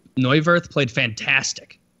 Neuwirth, played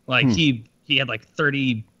fantastic. Like he had like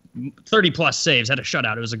 30 plus saves, had a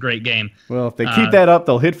shutout. It was a great game. Well, if they keep that up,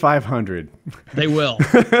 they'll hit 500. They will.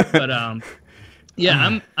 But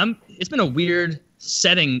yeah, it's been a weird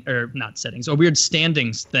a weird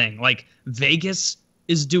standings thing. Like Vegas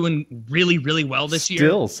is doing really, really well this year.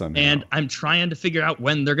 Still somehow. And I'm trying to figure out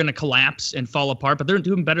when they're going to collapse and fall apart. But they're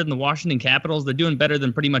doing better than the Washington Capitals. They're doing better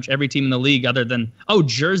than pretty much every team in the league other than,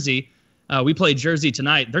 Jersey. We played Jersey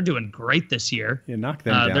tonight. They're doing great this year. Yeah, knock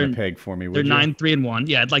them down a peg for me, would they're you? 9-3-1.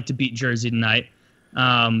 Yeah, I'd like to beat Jersey tonight.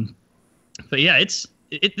 But yeah, this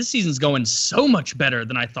season's going so much better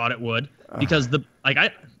than I thought it would because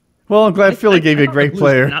Well, I'm glad Philly gave you a great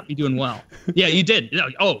player. Not be doing well. Yeah, you did.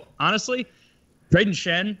 Oh, honestly, Braden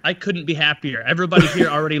Shen, I couldn't be happier. Everybody here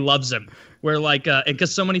already loves him. We're like,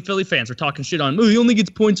 because so many Philly fans are talking shit on him. Oh, he only gets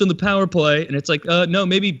points on the power play, and it's like, no,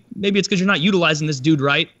 maybe it's because you're not utilizing this dude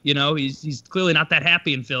right. You know, he's clearly not that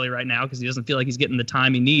happy in Philly right now because he doesn't feel like he's getting the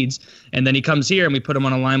time he needs. And then he comes here, and we put him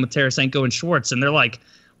on a line with Tarasenko and Schwartz, and they're like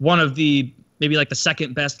one of the maybe like the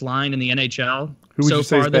second best line in the NHL so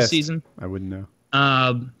far this season. I wouldn't know.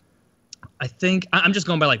 I think I'm just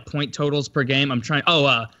going by like point totals per game. I'm trying.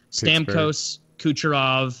 Stamkos,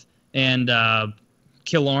 Kucherov, and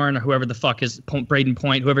Killorn, or whoever the fuck is Braden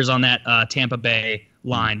Point, whoever's on that Tampa Bay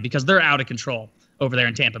line, because they're out of control over there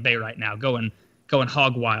in Tampa Bay right now, going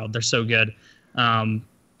hog wild. They're so good.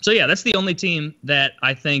 So yeah, that's the only team that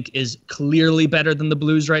I think is clearly better than the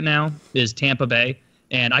Blues right now is Tampa Bay,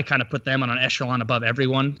 and I kind of put them on an echelon above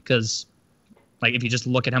everyone because, like, if you just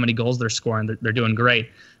look at how many goals they're scoring, they're doing great.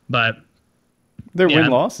 But their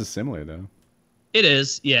win-loss is similar, though. It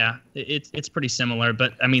is, yeah. It's pretty similar,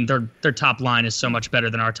 but I mean, their top line is so much better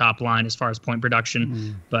than our top line as far as point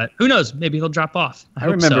production. But who knows? Maybe he'll drop off. I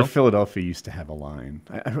remember Philadelphia used to have a line.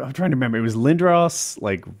 I'm trying to remember. It was Lindros,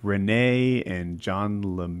 like Rene, and John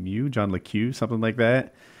Leque, something like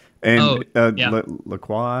that. And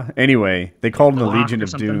Lacroix. Anyway, they called him the Legion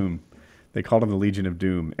of Doom. They called him the Legion of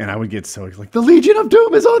Doom, and I would get so like, the Legion of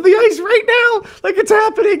Doom is on the ice right now, like it's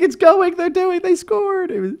happening, it's going, they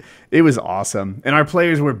scored. It was awesome, and our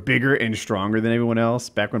players were bigger and stronger than everyone else.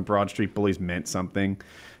 Back when Broad Street Bullies meant something,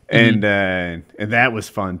 and that was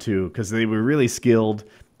fun too because they were really skilled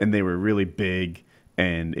and they were really big,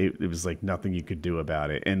 and it was like nothing you could do about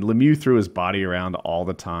it. And Lemieux threw his body around all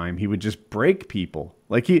the time. He would just break people.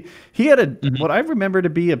 Like he had what I remember to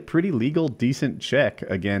be a pretty legal, decent check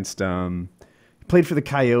against. He played for the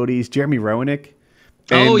Coyotes, Jeremy Roenick.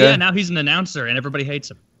 And, now he's an announcer and everybody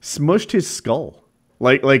hates him. Smushed his skull,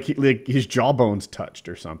 like his jawbones touched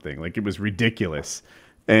or something. Like it was ridiculous.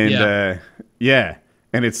 And and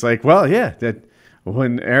it's like, well, yeah, that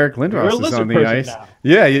when Eric Lindros is on the ice,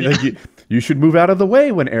 you should move out of the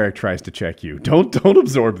way when Eric tries to check you. Don't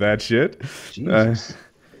absorb that shit.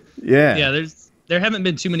 There haven't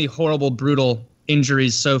been too many horrible, brutal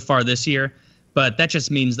injuries so far this year, but that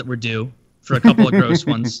just means that we're due for a couple of gross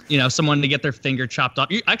ones. You know, someone to get their finger chopped off.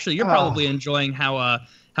 You're probably enjoying how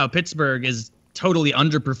Pittsburgh is totally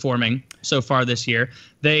underperforming so far this year.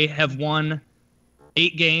 They have won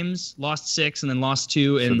 8 games, lost 6, and then lost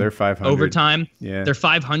 2 in they're 500. Overtime. Yeah. They're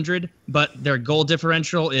 500, but their goal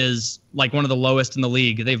differential is like one of the lowest in the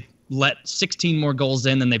league. They've let 16 more goals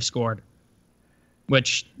in than they've scored,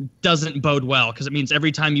 which doesn't bode well because it means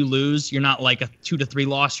every time you lose, you're not like a 2-3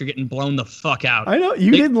 loss. You're getting blown the fuck out. I know.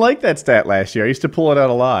 You didn't like that stat last year. I used to pull it out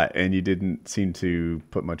a lot, and you didn't seem to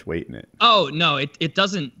put much weight in it. Oh, no. It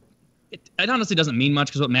doesn't it honestly doesn't mean much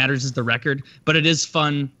because what matters is the record. But it is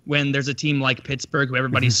fun when there's a team like Pittsburgh who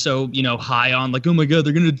everybody's so, high on, like, oh my God,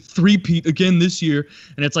 they're going to three-peat again this year.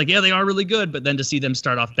 And it's like, yeah, they are really good. But then to see them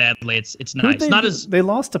start off badly, it's nice. They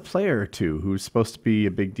lost a player or two who's supposed to be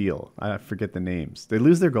a big deal. I forget the names. They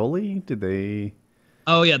lose their goalie? Did they?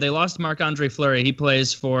 Oh, yeah, they lost Marc-Andre Fleury. He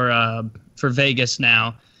plays for Vegas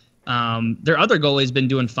now. Their other goalie's been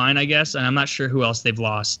doing fine, I guess, and I'm not sure who else they've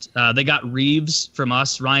lost. They got Reeves from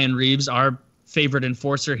us, Ryan Reeves, our favorite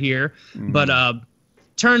enforcer here. But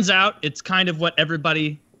turns out it's kind of what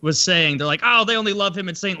everybody was saying. They're like, oh, they only love him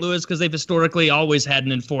in St. Louis because they've historically always had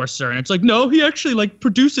an enforcer. And it's like, no, he actually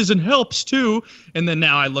produces and helps too. And then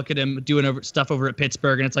now I look at him doing stuff over at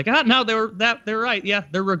Pittsburgh, and it's like, no, they're right. Yeah,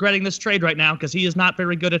 they're regretting this trade right now because he is not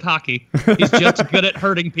very good at hockey. He's just good at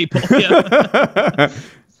hurting people. Yeah.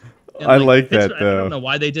 I like that though. I don't know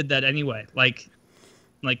why they did that anyway. Like,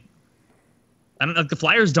 I don't know. The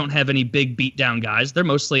Flyers don't have any big beatdown guys. They're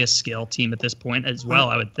mostly a skill team at this point as well,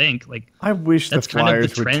 I would think. I wish the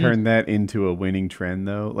Flyers would turn that into a winning trend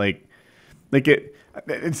though.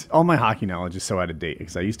 It's all my hockey knowledge is so out of date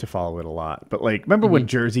because I used to follow it a lot. But remember when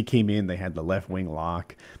Jersey came in, they had the left wing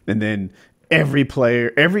lock, and then every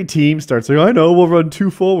team starts saying, I know, we'll run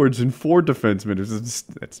 2 forwards and 4 defensemen.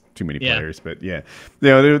 That's too many players, but yeah.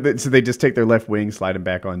 So they just take their left wing, slide them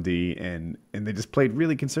back on D, and they just played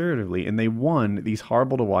really conservatively, and they won these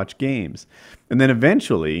horrible-to-watch games. And then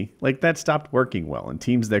eventually, that stopped working well, and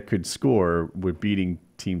teams that could score were beating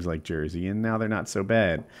teams like Jersey, and now they're not so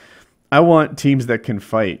bad. I want teams that can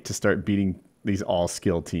fight to start beating these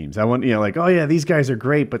all-skill teams. I want, oh yeah, these guys are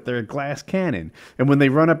great, but they're a glass cannon. And when they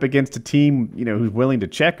run up against a team, who's willing to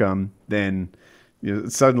check them, then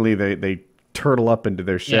suddenly they turtle up into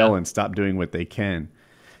their shell and stop doing what they can.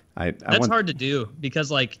 That's hard to do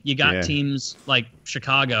because you got teams like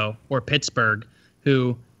Chicago or Pittsburgh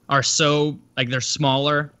who are so they're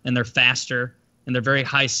smaller and they're faster and they're very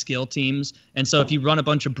high skill teams. And so if you run a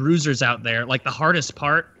bunch of bruisers out there, the hardest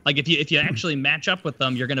part, if you actually match up with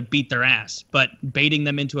them, you're going to beat their ass. But baiting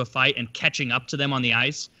them into a fight and catching up to them on the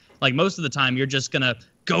ice, most of the time you're just going to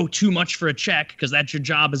go too much for a check because that's your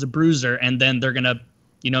job as a bruiser. And then they're going to,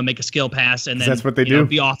 make a skill pass and then that's what they do.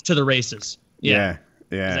 Be off to the races. Yeah.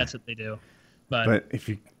 That's what they do. But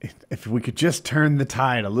if we could just turn the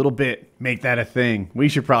tide a little bit, make that a thing. We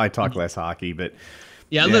should probably talk less hockey, but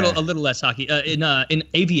a little less hockey. In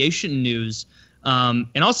aviation news,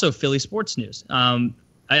 and also Philly sports news.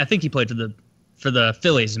 I think he played for the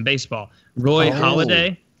Phillies in baseball. Roy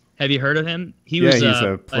Halladay, have you heard of him? He's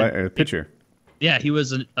a pitcher. Yeah, he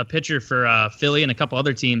was a pitcher for Philly and a couple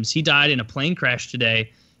other teams. He died in a plane crash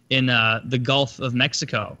today in the Gulf of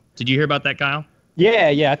Mexico. Did you hear about that, Kyle?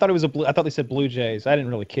 Yeah. I thought I thought they said Blue Jays. I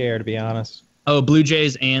didn't really care, to be honest. Oh, Blue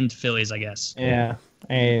Jays and Phillies, I guess. Yeah,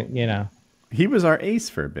 and he was our ace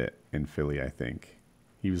for a bit in Philly, I think.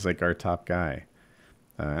 He was our top guy.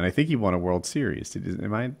 And I think he won a World Series.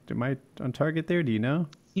 Am I on target there? Do you know?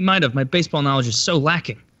 He might have. My baseball knowledge is so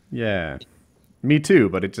lacking. Yeah. Me too,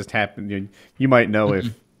 but it just happened. You might know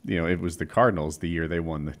if it was the Cardinals the year they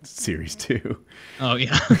won the series too. Oh,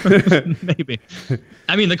 yeah. Maybe.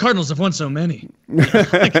 I mean, the Cardinals have won so many.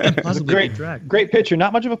 I can't possibly be tracked. Great pitcher.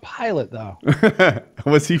 Not much of a pilot, though.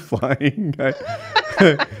 Was he flying?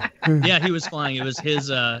 Yeah, he was flying. It was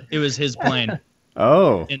his plane.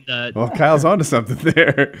 Oh. And, well, Kyle's onto something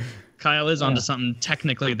there. Kyle is onto something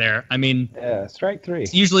technically there. I mean, strike 3.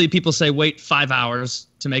 Usually people say wait 5 hours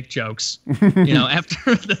to make jokes.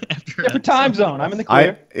 After different time zone. I'm in the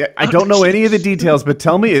clear. I don't know any of the details, but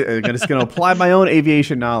tell me. I'm just going to apply my own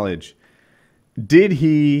aviation knowledge. Did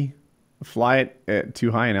he fly it at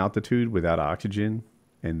too high an altitude without oxygen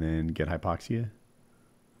and then get hypoxia?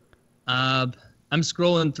 I'm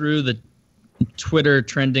scrolling through the Twitter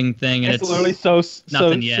trending thing, and it's literally so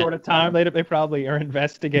short of time. They probably are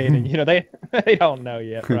investigating. They don't know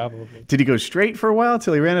yet. Probably. Did he go straight for a while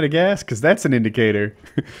till he ran out of gas? Because that's an indicator.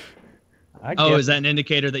 Is that an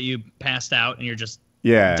indicator that you passed out and you're just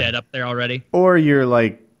dead up there already? Or you're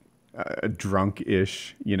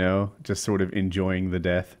drunk-ish, just sort of enjoying the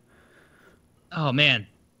death. Oh man,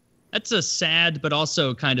 that's a sad but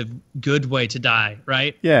also kind of good way to die,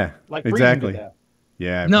 right? Yeah, exactly.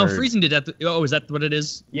 Yeah. Freezing to death. Oh, is that what it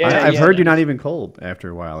is? Yeah. I've heard you're not even cold after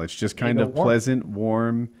a while. It's just kind of pleasant,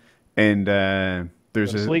 warm, and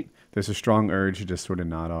there's a strong urge to just sort of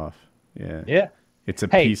nod off. Yeah. Yeah. It's a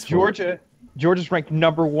peaceful. Georgia's ranked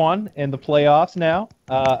number 1 in the playoffs now.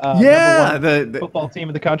 The football team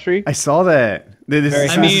of the country. I saw that. This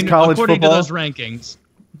is college according football. to those rankings,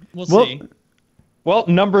 we'll see. Well,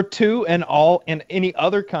 number 2 and any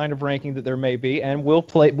other kind of ranking that there may be, and we'll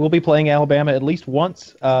be playing Alabama at least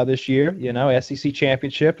once this year. SEC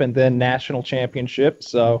championship and then national championship.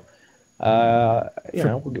 So,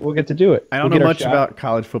 we'll get to do it. I don't know much about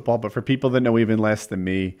college football, but for people that know even less than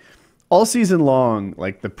me, all season long,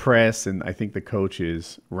 like the press and I think the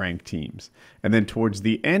coaches rank teams, and then towards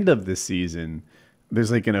the end of the season,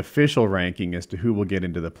 there's like an official ranking as to who will get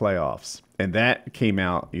into the playoffs, and that came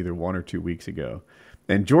out either 1 or 2 weeks ago.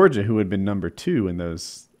 And Georgia, who had been number 2 in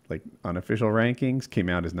those like unofficial rankings, came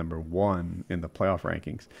out as number 1 in the playoff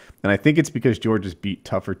rankings. And I think it's because Georgia's beat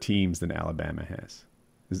tougher teams than Alabama has.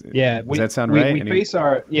 Does that sound right? We face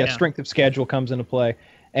our strength of schedule comes into play.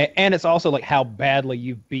 And it's also like how badly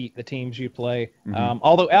you beat the teams you play. Mm-hmm.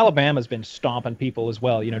 Although Alabama's been stomping people as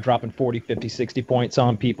well, dropping 40, 50, 60 points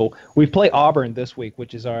on people. We play Auburn this week,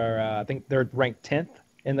 which is our, I think they're ranked 10th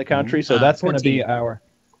in the country. So that's going to be our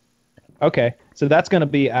 – okay. So that's going to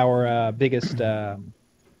be our biggest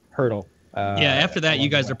hurdle. After that, you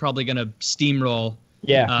guys are probably going to steamroll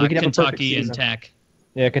we could Kentucky and Tech.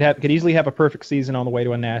 Yeah, could easily have a perfect season on the way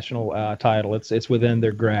to a national title. It's within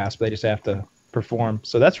their grasp. They just have to perform.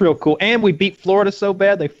 So that's real cool. And we beat Florida so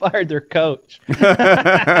bad they fired their coach. Dude,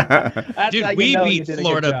 we beat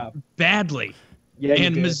Florida badly. Yeah,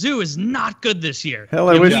 and Mizzou is not good this year. Hell,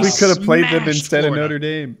 I wish we could have played them instead of Notre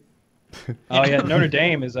Dame. Oh yeah, Notre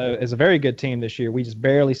Dame is a very good team this year. We just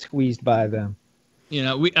barely squeezed by them. If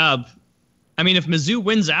Mizzou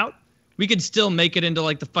wins out, we could still make it into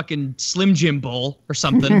like the fucking Slim Jim Bowl or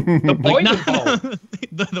something. The Bourbon Bowl.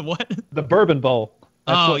 The what? The Bourbon Bowl.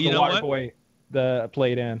 That's what the Water Boy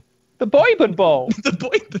played in. The Bourbon Bowl.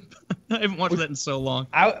 I haven't watched that in so long.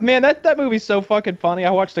 That movie's so fucking funny.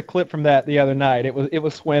 I watched a clip from that the other night. It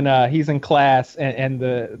was when he's in class and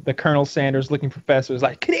the Colonel Sanders looking professor is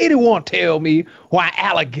like, "Can anyone tell me why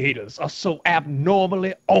alligators are so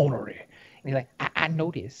abnormally ornery?" And he's like, I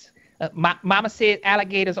know this. My mama said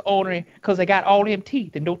alligators are ornery because they got all them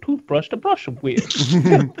teeth and no toothbrush to brush them with.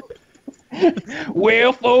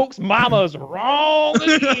 Well, folks, mama's wrong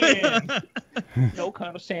again. No,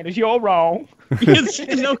 Colonel Sanders, you're wrong.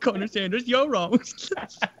 No, Colonel Sanders, you're wrong.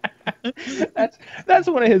 That's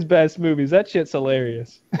one of his best movies. That shit's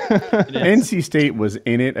hilarious. NC State was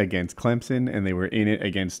in it against Clemson, and they were in it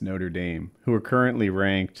against Notre Dame, who are currently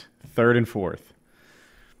ranked 3rd and 4th.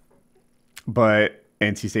 But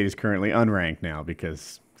NC State is currently unranked now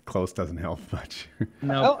because close doesn't help much.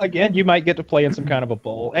 No. Well, again, you might get to play in some kind of a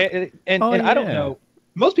bowl. And I don't know.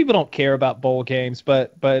 Most people don't care about bowl games,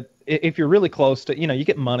 but if you're really close to, you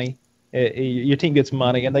get money. Your team gets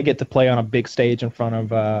money, and they get to play on a big stage in front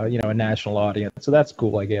of, a national audience. So that's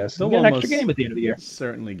cool, I guess. They'll get an extra game at the end of the year.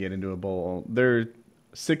 Certainly get into a bowl. They're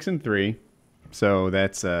 6-3, so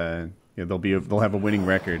that's they'll have a winning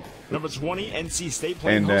record. Number 20, NC State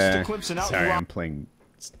playing host to Clemson out. Sorry, I'm playing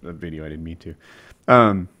a video. I didn't mean to.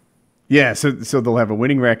 So they'll have a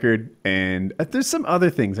winning record, and there's some other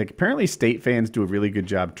things. Like apparently, State fans do a really good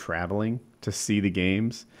job traveling to see the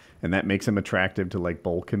games, and that makes them attractive to like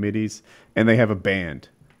bowl committees. And they have a band,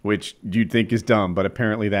 which you'd think is dumb, but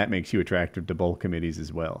apparently that makes you attractive to bowl committees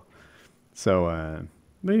as well. So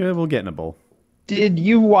maybe we'll get in a bowl. Did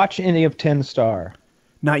you watch any of 10 Star?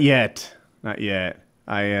 Not yet.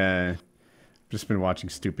 I just been watching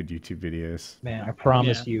stupid YouTube videos. Man, I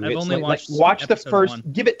promise you. I've only watched watch the first,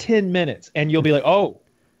 1. give it 10 minutes, and you'll be like, oh,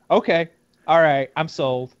 okay, all right, I'm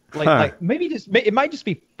sold. Like maybe it might just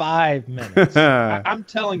be 5 minutes. I'm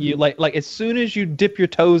telling you, like as soon as you dip your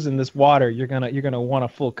toes in this water, you're gonna want a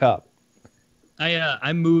full cup.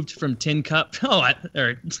 I moved from Tin Cup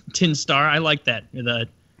or Tin Star. I like that.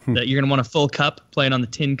 That you're gonna want a full cup playing on the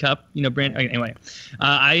Tin Cup, brand. Anyway,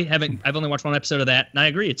 I've only watched 1 episode of that, and I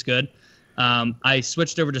agree it's good. I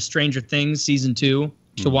switched over to Stranger Things season 2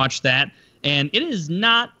 to watch that, and it is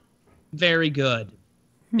not very good.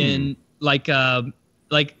 In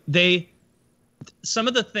some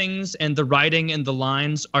of the things and the writing and the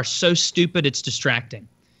lines are so stupid it's distracting.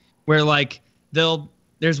 Where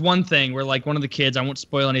there's one thing where like one of the kids, I won't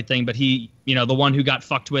spoil anything, but he, the one who got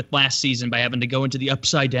fucked with last season by having to go into the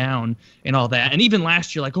upside down and all that. And even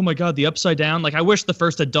last year, like, oh my God, the upside down. Like, I wish the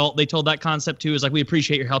first adult they told that concept to is like, we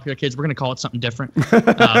appreciate your help here, kids. We're going to call it something different from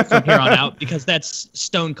here on out because that's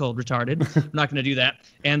stone cold retarded. I'm not going to do that.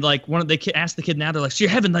 And like they asked the kid now, they're like, so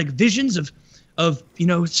you're having like visions of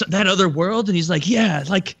that other world? And he's like, yeah,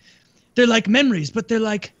 like they're like memories, but they're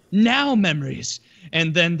like now memories.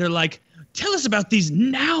 And then they're like, tell us about these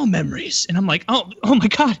now memories. And I'm like, oh my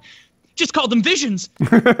God, just call them visions.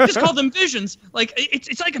 Just call them visions. Like,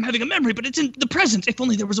 it's like I'm having a memory, but it's in the present. If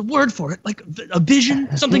only there was a word for it, like a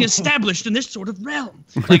vision, something established in this sort of realm.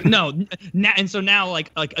 Like, no. And so now,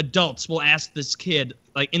 like adults will ask this kid,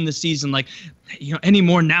 like, in the season, like, any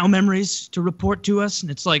more now memories to report to us?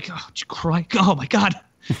 And it's like, oh, cry. Oh, my God.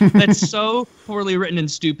 That's so poorly written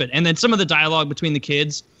and stupid. And then some of the dialogue between the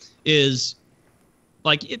kids is,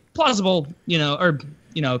 like, plausible, or,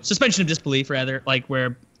 suspension of disbelief, rather, like,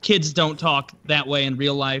 where kids don't talk that way in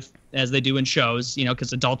real life as they do in shows,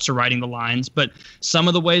 because adults are writing the lines. But some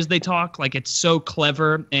of the ways they talk, like, it's so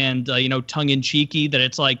clever and, tongue-in-cheeky that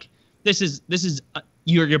it's like, this is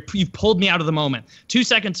you've pulled me out of the moment. 2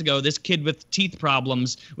 seconds ago, this kid with teeth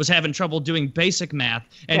problems was having trouble doing basic math,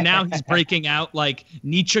 and now he's breaking out, like,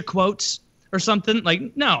 Nietzsche quotes or something. Like,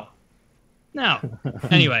 no.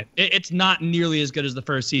 Anyway, it's not nearly as good as the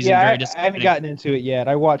first season. Yeah, I haven't gotten into it yet.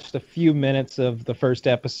 I watched a few minutes of the first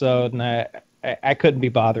episode, and I couldn't be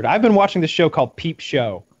bothered. I've been watching this show called Peep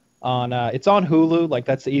Show. It's on Hulu. Like,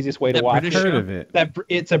 that's the easiest way to watch it. I've heard of it.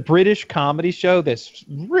 It's a British comedy show that's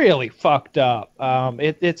really fucked up.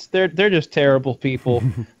 They're just terrible people,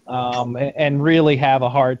 and really have a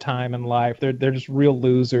hard time in life. They're just real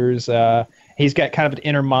losers. He's got kind of an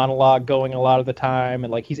inner monologue going a lot of the time,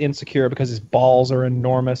 and, like, he's insecure because his balls are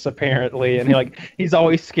enormous apparently, and he's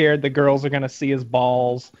always scared the girls are gonna see his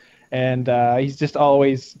balls, and he's just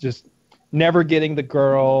always just never getting the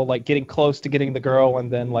girl, like, getting close to getting the girl,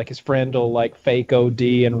 and then, like, his friend will, like, fake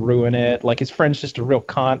OD and ruin it. Like, his friend's just a real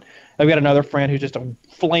cunt. I've got another friend who's just a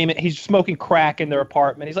flaming. He's smoking crack in their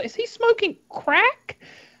apartment. He's like, is he smoking crack?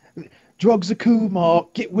 Drugs are cool,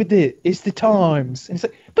 Mark. Get with it. It's the times. And he's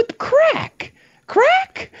like, but crack.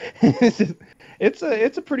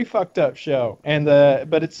 It's a pretty fucked up show, and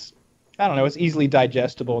but it's, I don't know, it's easily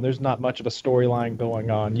digestible. There's not much of a storyline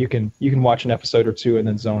going on. You can watch an episode or two and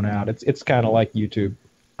then zone out. It's kind of like YouTube.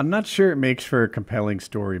 I'm not sure it makes for a compelling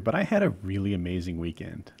story, but I had a really amazing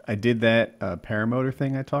weekend. I did that paramotor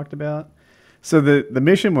thing I talked about. So the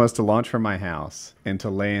mission was to launch from my house and to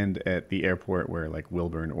land at the airport where, like,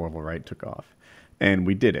 Wilbur and Orville Wright took off. And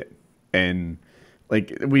we did it. And,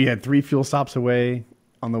 like, we had 3 fuel stops away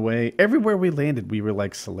on the way. Everywhere we landed, we were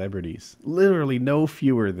like celebrities. Literally no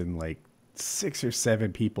fewer than, like, 6 or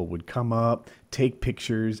 7 people would come up, take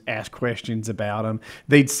pictures, ask questions about them.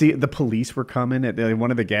 They'd see the police were coming at one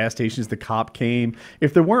of the gas stations. The cop came.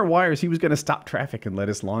 If there weren't wires, he was going to stop traffic and let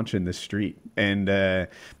us launch in the street. And I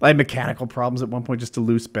had mechanical problems at one point, just a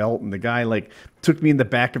loose belt. And the guy, like, took me in the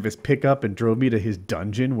back of his pickup and drove me to his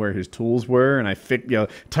dungeon where his tools were. And I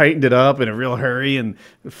tightened it up in a real hurry and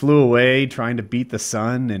flew away trying to beat the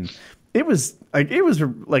sun. And it was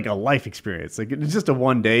like a life experience. Like, it was just a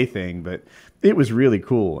one-day thing, but it was really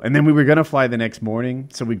cool. And then we were going to fly the next morning,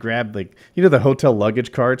 so we grabbed, like, the hotel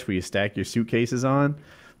luggage carts where you stack your suitcases on.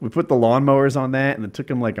 We put the lawnmowers on that, and it took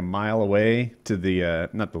them like a mile away to the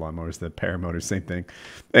not the lawnmowers, the paramotors, same thing.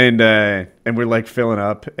 And we're, like, filling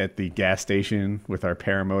up at the gas station with our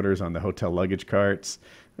paramotors on the hotel luggage carts,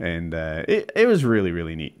 and it was really,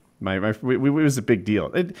 really neat. It was a big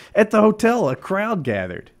deal. At the hotel, a crowd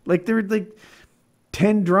gathered. Like, there were, like,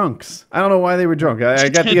 10 drunks. I don't know why they were drunk. I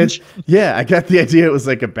got the idea it was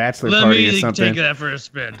like a bachelor party or something. Let me take that for a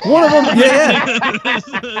spin. One of them,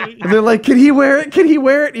 yeah. And they're like, can he wear it? Can he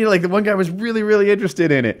wear it? Like, the one guy was really, really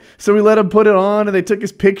interested in it. So we let him put it on, and they took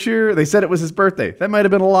his picture. They said it was his birthday. That might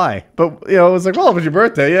have been a lie. But, it was like, well, it was your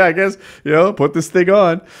birthday. Yeah, I guess, put this thing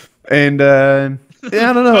on. And,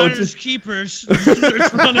 yeah, I don't know. Finders keepers.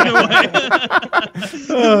 Starts running away.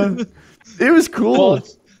 It was cool. Well,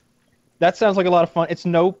 that sounds like a lot of fun. It's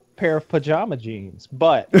no pair of pajama jeans,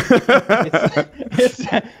 but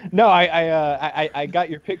no. I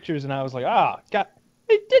got your pictures and I was like,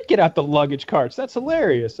 they did get out the luggage carts. That's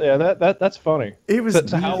hilarious. Yeah, that's funny. It was.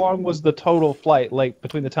 So how long was the total flight, like,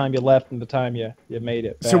 between the time you left and the time you made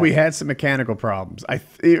it back? So we had some mechanical problems.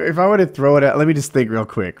 If I were to throw it out, let me just think real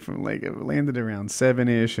quick. From, like, it landed around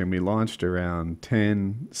 7-ish and we launched around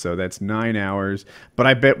 10, so that's 9 hours. But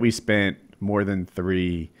I bet we spent more than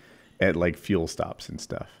 3 at, like, fuel stops and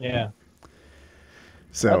stuff. Yeah.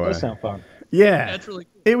 So that does sound fun. Yeah, that's really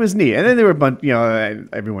cool. It was neat. And then there were a bunch,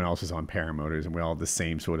 everyone else was on paramotors, and we're all the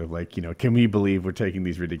same sort of, like, can we believe we're taking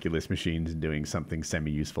these ridiculous machines and doing something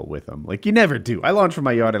semi-useful with them? Like, you never do. I launch from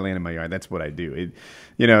my yard, I land in my yard. That's what I do.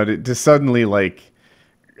 To suddenly, like,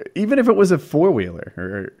 even if it was a four-wheeler,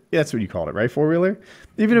 or that's what you called it, right? Four-wheeler?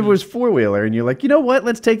 Even if it was four-wheeler, and you're like, you know what?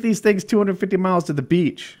 Let's take these things 250 miles to the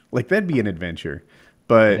beach. Like, that'd be an adventure.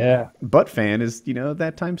 But yeah. Butt Fan is,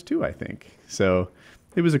 that times 2, I think. So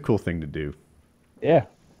it was a cool thing to do. Yeah,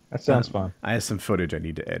 that sounds fun. I have some footage I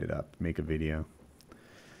need to edit up, make a video.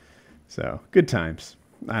 So good times.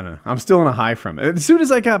 I don't know. I'm still on a high from it. As soon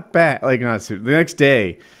as I got back, like not soon, the next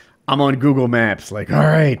day, I'm on Google Maps. Like, all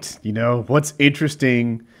right, what's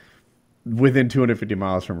interesting within 250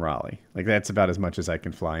 miles from Raleigh? Like that's about as much as I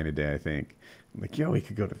can fly in a day, I think. I'm like, we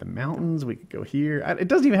could go to the mountains. We could go here. It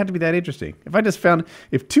doesn't even have to be that interesting.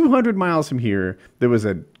 If 200 miles from here, there was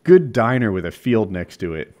a good diner with a field next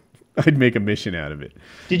to it, I'd make a mission out of it.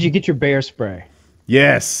 Did you get your bear spray?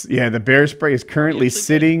 Yes, yeah. The bear spray is currently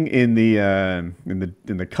sitting in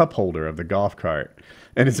the cup holder of the golf cart,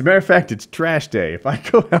 and as a matter of fact, it's trash day. If I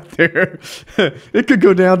go out there, it could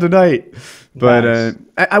go down tonight. But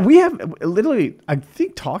nice. We have literally, I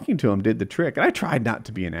think talking to him did the trick, and I tried not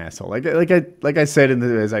to be an asshole. Like I said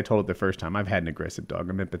as I told it the first time, I've had an aggressive dog.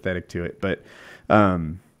 I'm empathetic to it, but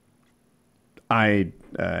I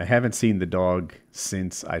haven't seen the dog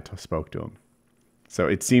since I spoke to him. So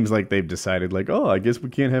it seems like they've decided, like, I guess we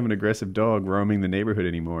can't have an aggressive dog roaming the neighborhood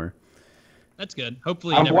anymore. That's good.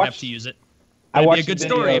 Hopefully you never have to use it. It'd be a good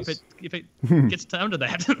story if it gets down to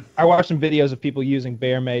that. I watched some videos of people using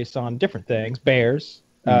bear mace on different things. Bears.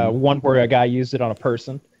 One where a guy used it on a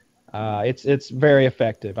person. It's very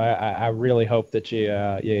effective. I really hope that you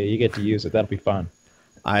get to use it. That'll be fun.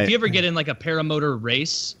 If you ever get in like a paramotor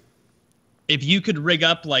race, if you could rig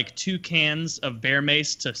up like 2 cans of bear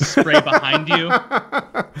mace to spray behind you,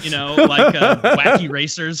 like wacky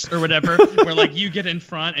racers or whatever, where like you get in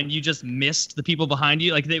front and you just missed the people behind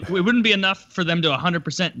you, like it wouldn't be enough for them to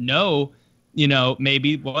 100% know,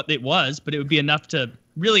 maybe what it was, but it would be enough to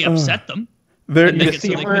really upset them. The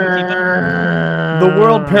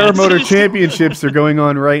World Paramotor Championships are going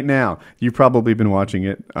on right now. You've probably been watching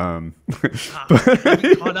it. Caught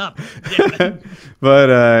up. Yeah.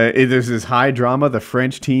 But there's this high drama. The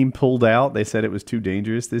French team pulled out. They said it was too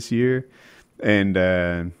dangerous this year, and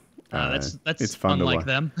that's it's fun unlike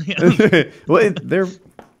to watch. them. Well,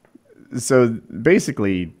 so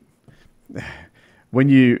basically, when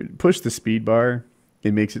you push the speed bar,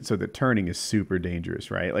 it makes it so that turning is super dangerous,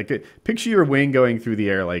 right? Like picture your wing going through the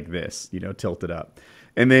air like this, tilted up.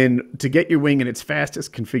 And then to get your wing in its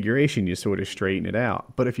fastest configuration, you sort of straighten it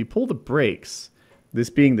out. But if you pull the brakes, this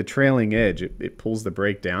being the trailing edge, it pulls the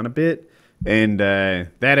brake down a bit. And that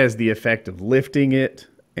has the effect of lifting it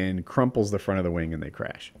and crumples the front of the wing and they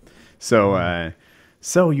crash. So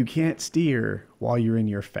you can't steer while you're in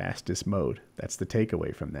your fastest mode. That's the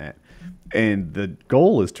takeaway from that. And the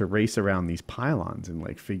goal is to race around these pylons in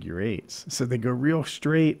like figure eights. So they go real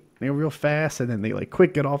straight, they go real fast, and then they like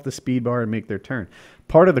quick get off the speed bar and make their turn.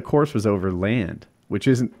 Part of the course was over land, which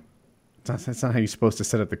that's not how you're supposed to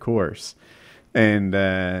set up the course. And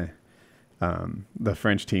the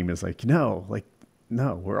French team is like, no,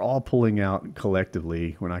 we're all pulling out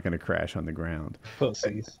collectively. We're not going to crash on the ground.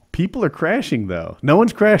 Pussies. People are crashing, though. No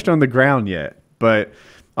one's crashed on the ground yet, but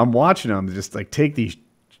I'm watching them just like take these.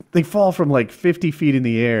 They fall from like 50 feet in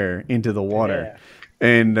the air into the water. Yeah.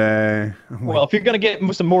 And if you're going to get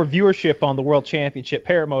some more viewership on the World Championship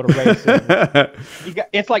paramotor racing,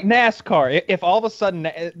 it's like NASCAR. If all of a sudden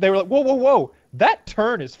they were like, whoa, that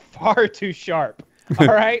turn is far too sharp. All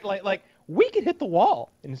right, like we could hit the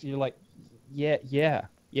wall, and you're like, yeah.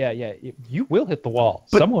 You will hit the wall.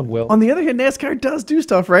 But someone will. On the other hand, NASCAR does do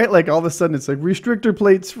stuff, right? Like all of a sudden it's like restrictor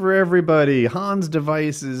plates for everybody, Hans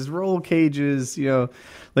devices, roll cages,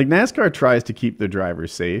 like NASCAR tries to keep the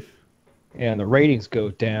drivers safe. Yeah, and the ratings go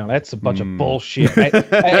down. That's a bunch of bullshit.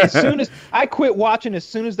 As soon as I quit watching, as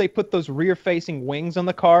soon as they put those rear-facing wings on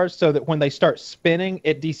the cars, so that when they start spinning,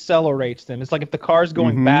 it decelerates them. It's like if the car's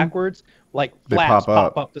going backwards, like flaps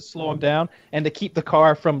pop up to slow them down, and to keep the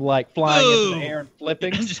car from like flying into the air and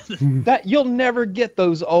flipping. That you'll never get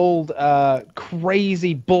those old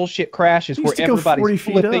crazy bullshit crashes where everybody's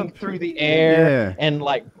flipping through the air and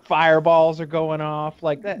like fireballs are going off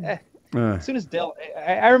like that. As soon as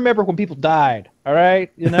I remember when people died. All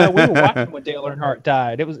right, we were watching when Dale Earnhardt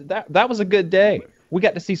died. It was that was a good day. We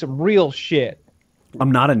got to see some real shit.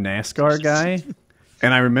 I'm not a NASCAR guy,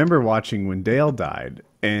 and I remember watching when Dale died,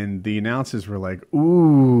 and the announcers were like,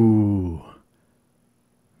 "Ooh,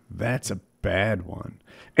 that's a bad one."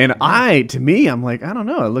 And I'm like, I don't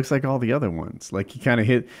know. It looks like all the other ones. Like he kind of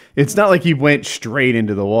hit. It's not like he went straight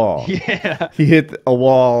into the wall. Yeah, he hit a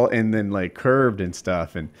wall and then like curved and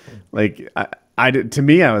stuff. And like to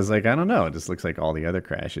me, I was like, I don't know. It just looks like all the other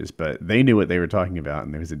crashes. But they knew what they were talking about,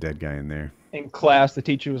 and there was a dead guy in there. In class, the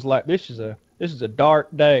teacher was like, "This is a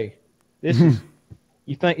dark day. This is.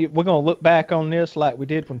 You think we're gonna look back on this like we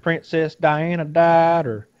did when Princess Diana died,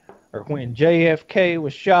 or when JFK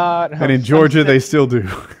was shot?" And in Georgia, they still do.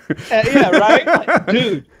 Yeah, right? Like,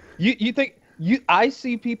 dude, you think I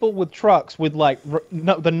see people with trucks with like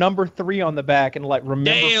the number 3 on the back and like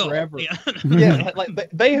remember forever. Yeah,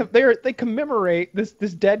 they commemorate this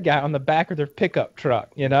dead guy on the back of their pickup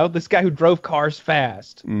truck. You know, this guy who drove cars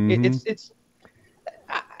fast.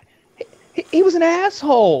 He was an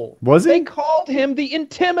asshole. Was he? They called him the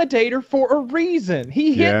Intimidator for a reason.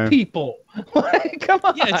 He hit people. Like, come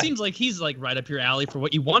on. Yeah, it seems like he's like right up your alley for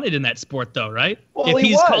what you wanted in that sport, though, right? Well, if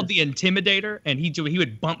he's called the Intimidator and he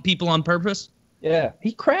would bump people on purpose. Yeah,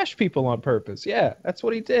 he crashed people on purpose. Yeah, that's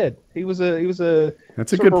what he did. He was a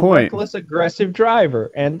that's a good point. Reckless, aggressive driver,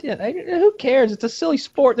 and who cares? It's a silly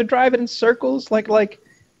sport. They're driving in circles,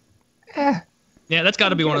 Yeah, that's got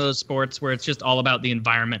to be one of those sports where it's just all about the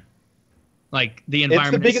environment. Like the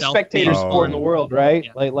environment. It's the biggest itself. spectator sport in the world, right?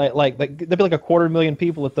 Yeah. Like there'd be like 250,000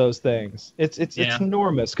 people at those things. It's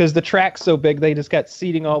enormous because the track's so big. They just got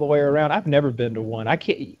seating all the way around. I've never been to one.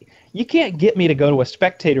 You can't get me to go to a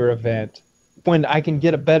spectator event when I can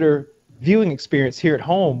get a better viewing experience here at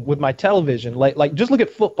home with my television. Like just look at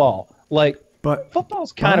football. But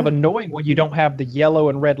football's kind of annoying when you don't have the yellow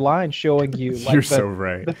and red line showing you. You're so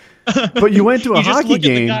right. But you went to a hockey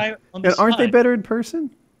game, and aren't they better in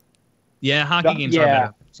person? Yeah, hockey games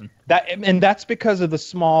are better. That's because of the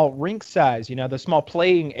small rink size, the small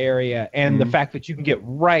playing area, and the fact that you can get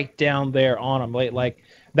right down there on them. Like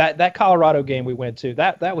that Colorado game we went to,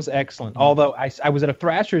 that was excellent. Although I was at a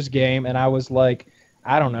Thrashers game, and I was like,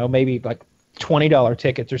 I don't know, maybe like $20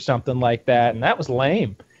 tickets or something like that, and that was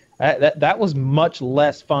lame. That was much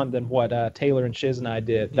less fun than what Taylor and Shiz and I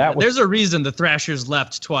did. There's a reason the Thrashers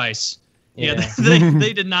left twice. Yeah,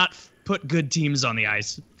 they did not put good teams on the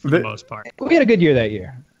ice for the most part. We had a good year that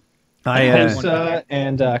year. And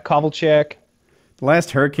Kovalchuk. The last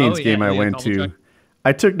Hurricanes game I went to,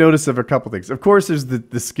 I took notice of a couple things. Of course, there's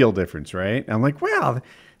the skill difference, right? I'm like, wow,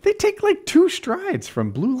 they take like 2 strides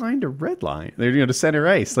from blue line to red line. They're to center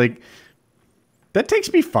ice. Like that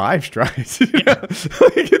takes me 5 strides.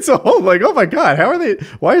 It's a whole oh my god,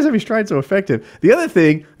 why is every stride so effective? The other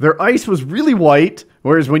thing, their ice was really white.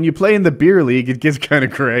 Whereas when you play in the beer league, it gets kind of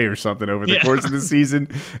gray or something over the course of the season,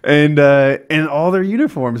 and all their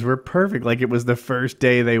uniforms were perfect, like it was the first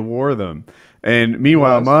day they wore them. And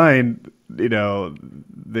meanwhile, mine, they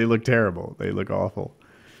look terrible. They look awful.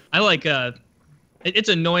 I like it's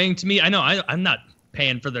annoying to me. I know I'm not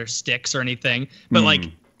paying for their sticks or anything, but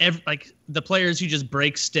like the players who just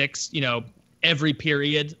break sticks, every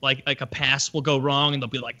period, like a pass will go wrong and they'll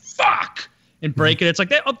be like fuck and break it. It's like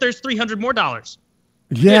there's $300 more.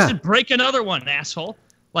 Yeah, just break another one, asshole.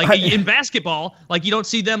 Like in basketball, like you don't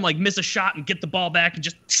see them like miss a shot and get the ball back and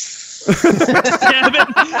just stab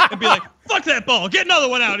it and be like, "Fuck that ball! Get another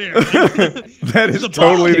one out here." That is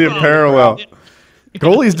totally the parallel.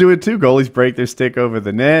 Goalies do it too. Goalies break their stick over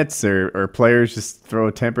the nets, or players just throw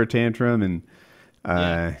a temper tantrum, and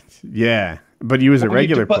But you as a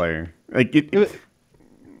regular player, I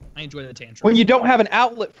enjoy the tantrum. When you don't have an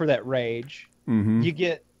outlet for that rage, you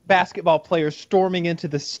get basketball players storming into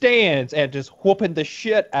the stands and just whooping the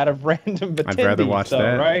shit out of random attendees. I'd rather watch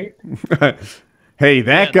that. Right? Hey,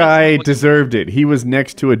 that guy deserved it. He was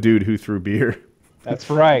next to a dude who threw beer. That's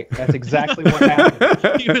right. That's exactly what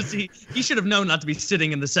happened. He should have known not to be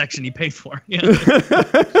sitting in the section he paid for. Yeah.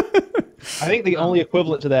 I think the only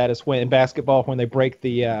equivalent to that is when in basketball when they break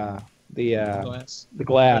the glass.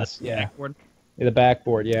 Backboard. The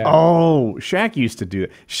backboard, yeah. Oh, Shaq used to do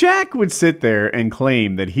it. Shaq would sit there and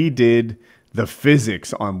claim that he did the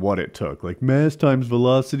physics on what it took. Like mass times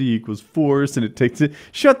velocity equals force, and it takes it.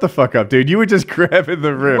 Shut the fuck up, dude. You were just grabbing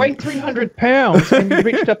the rim. You weigh 300 pounds and you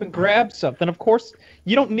reached up and grabbed something. Of course,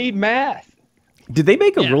 you don't need math. Did they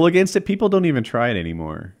make a rule against it? People don't even try it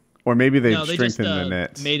anymore. Or maybe they strengthened the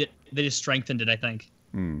nets. They just strengthened it, I think.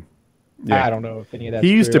 Yeah. I don't know if any of that.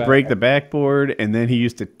 He used to break the backboard, and then he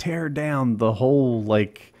used to tear down the whole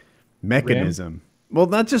mechanism. Rim? Well,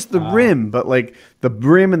 not just the rim, but the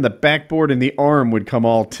rim and the backboard and the arm would come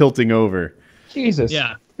all tilting over. Jesus.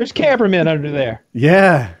 Yeah. There's cameramen under there.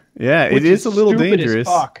 Yeah. Yeah. It is a little dangerous.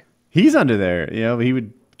 He's under there. He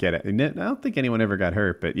would get it. I don't think anyone ever got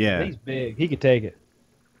hurt, but yeah. He's big. He could take it.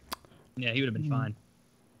 Yeah, he would have been fine.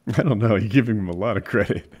 I don't know. You're giving him a lot of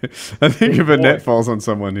credit. I think if a net falls on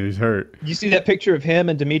someone, he's hurt. You see that picture of him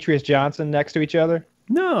and Demetrius Johnson next to each other?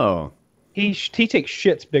 No. He takes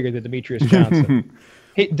shits bigger than Demetrius Johnson.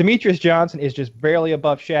 Demetrius Johnson is just barely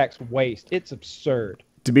above Shaq's waist. It's absurd.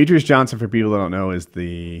 Demetrius Johnson, for people that don't know, is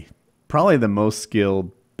probably the most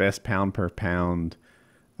skilled, best pound per pound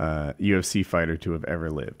UFC fighter to have ever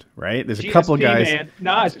lived. Right? There's a couple of guys. Man.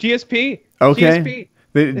 No, it's GSP. Okay. GSP.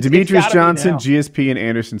 Demetrius Johnson, GSP, and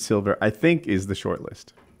Anderson Silva, I think, is the short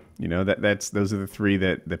list. You know, those are the three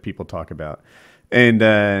that people talk about. And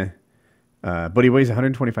but he weighs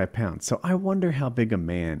 125 pounds. So I wonder how big a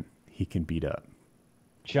man he can beat up.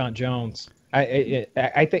 John Jones.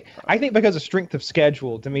 I think because of strength of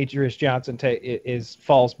schedule, Demetrius Johnson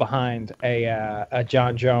falls behind a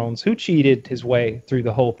John Jones who cheated his way through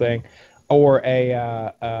the whole thing, or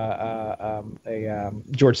a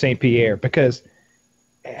George St. Pierre, because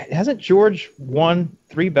hasn't George won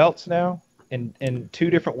 3 belts now in 2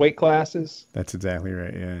 different weight classes? That's exactly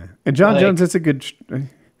right. Yeah, and John Jones, that's a good.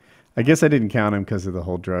 I guess I didn't count him because of the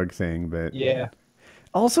whole drug thing, but yeah.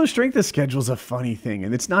 Also, strength of schedule is a funny thing,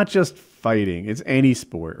 and it's not just fighting; it's any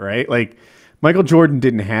sport, right? Like Michael Jordan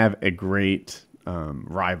didn't have a great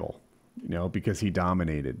rival, you know, because he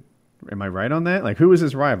dominated. Am I right on that? Like, who was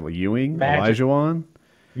his rival? Ewing, Olajuwon,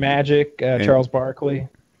 Magic, Charles Barkley.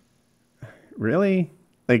 Really?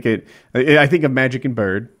 Like I think of Magic and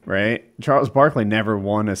Bird, right? Charles Barkley never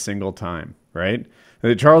won a single time, right?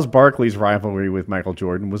 Charles Barkley's rivalry with Michael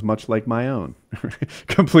Jordan was much like my own,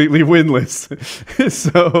 completely winless.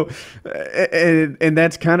 So, and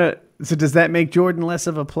that's kind of, so does that make Jordan less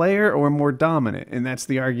of a player or more dominant? And that's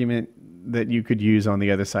the argument that you could use on the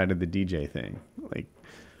other side of the DJ thing. Like,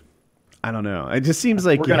 I don't know. It just seems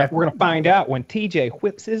like we're gonna find out when TJ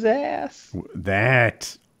whips his ass.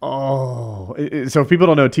 So if people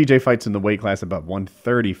don't know, TJ fights in the weight class above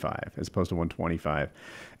 135 as opposed to 125.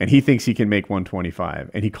 And he thinks he can make 125.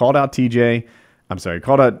 And he called out Demetrius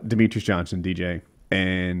Johnson, DJ,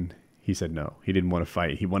 and he said no. He didn't want to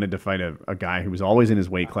fight. He wanted to fight a guy who was always in his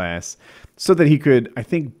weight class so that he could, I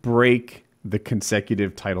think, break the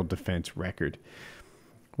consecutive title defense record.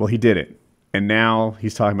 Well, he did it. And now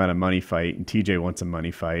he's talking about a money fight, and TJ wants a money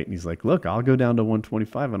fight. And he's like, look, I'll go down to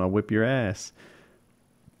 125 and I'll whip your ass.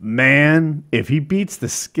 Man, if he beats the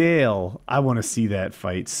scale, I want to see that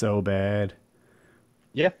fight so bad.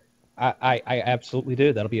 Yeah, I absolutely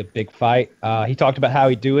do. That'll be a big fight. He talked about how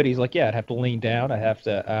he'd do it. He's like, yeah, I'd have to lean down. I'd have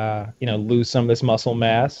to, lose some of this muscle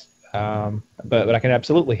mass. But I can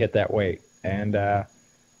absolutely hit that weight. And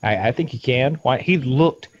I think he can. He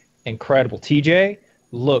looked incredible. TJ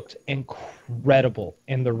looked incredible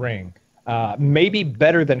in the ring. Maybe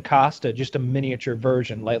better than Costa, just a miniature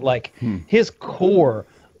version. His core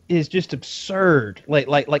is just absurd.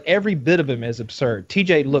 Like every bit of him is absurd.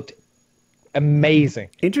 TJ looked amazing.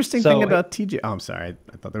 Interesting thing about TJ. Oh, I'm sorry.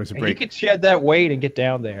 I thought there was a break. He could shed that weight and get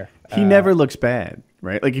down there. He never looks bad,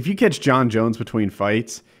 right? Like if you catch John Jones between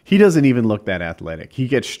fights, he doesn't even look that athletic. He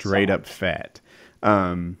gets straight up fat.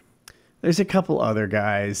 There's a couple other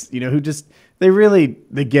guys, who just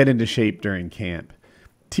they get into shape during camp.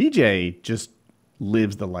 TJ just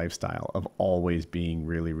lives the lifestyle of always being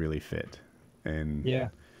really, really fit. And yeah,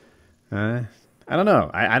 I don't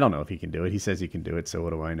know. I don't know if he can do it. He says he can do it. So what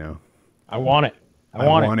do I know? I want it. I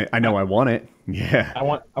want it. I know I want it. Yeah. I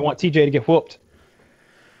want TJ to get whooped.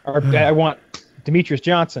 Or I want Demetrius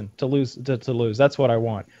Johnson to lose. To lose. That's what I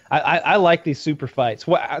want. I like these super fights.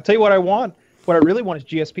 I'll tell you what I want. What I really want is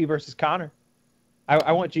GSP versus Conor.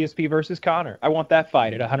 I want GSP versus Conor. I want that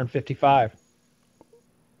fight at 155.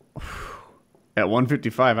 At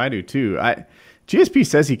 155, I do too. GSP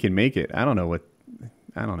says he can make it. I don't know.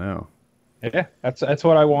 Yeah, that's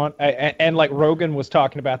what I want. And like Rogan was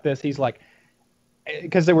talking about this, he's like,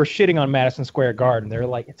 because they were shitting on Madison Square Garden. They're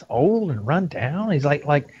like, it's old and run down. He's like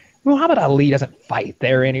Muhammad Ali doesn't fight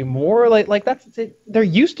there anymore. Like that's it. There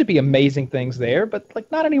used to be amazing things there, but like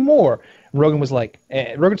not anymore. Rogan was like,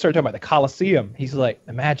 Rogan started talking about the Coliseum. He's like,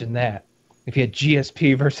 imagine that if you had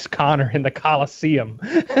GSP versus Conor in the Coliseum.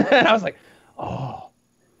 And I was like, oh,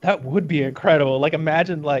 that would be incredible. Like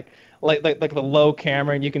imagine like the low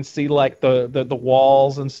camera and you can see like the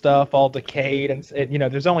walls and stuff all decayed and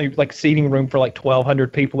there's only like seating room for like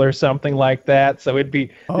 1,200 people or something like that. So it'd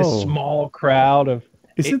be this small crowd of.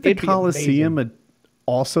 Isn't the Coliseum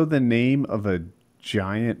also the name of a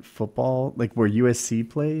giant football, like where USC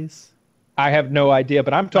plays? I have no idea,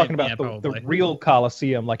 but I'm talking about the real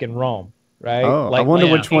Coliseum, like in Rome, right? Oh, I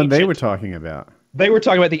wonder which one they were talking about. They were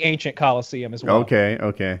talking about the ancient Coliseum as well.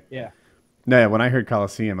 Okay. Yeah. No, when I heard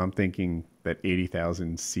Coliseum, I'm thinking that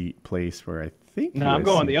 80,000 seat place where I think. No, I'm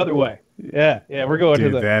going the other way. Yeah, we're going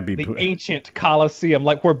to the ancient Coliseum,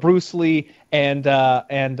 like where Bruce Lee and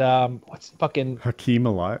what's fucking Hakeem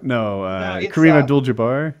Olajuwon? No, Kareem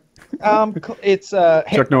Abdul-Jabbar. It's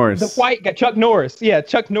Chuck Norris. The white guy, Chuck Norris. Yeah,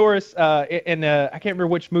 Chuck Norris. In I can't remember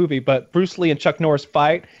which movie, but Bruce Lee and Chuck Norris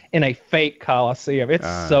fight in a fake Coliseum. It's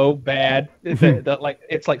so bad.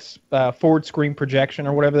 It's like forward screen projection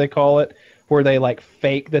or whatever they call it, where they like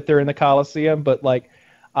fake that they're in the Coliseum, but like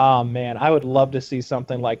Oh man, I would love to see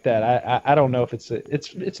something like that. I don't know if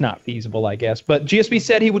it's not feasible, I guess. But GSP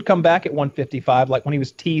said he would come back at 155, like when he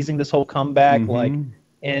was teasing this whole comeback, like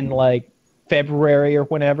in like February or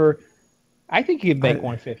whenever. I think he could make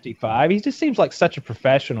 155. He just seems like such a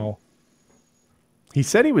professional. He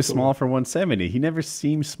said he was small for 170. He never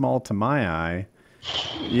seemed small to my eye.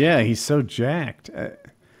 Yeah, he's so jacked.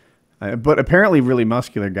 But apparently really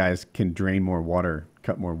muscular guys can drain more water,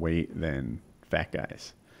 cut more weight than fat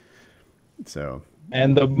guys. So,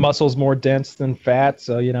 and the muscle's more dense than fat,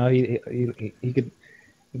 so you know he could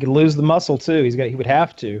lose the muscle too. He would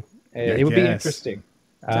have to. It would be interesting.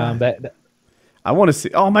 I want to see.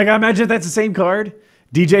 Oh my God! Imagine if that's the same card.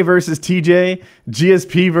 DJ versus TJ,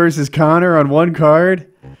 GSP versus Connor on one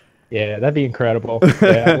card. Yeah, that'd be incredible.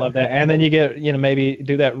 Yeah, I love that. And then you get, maybe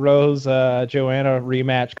do that Rose Joanna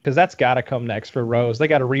rematch, because that's got to come next for Rose. They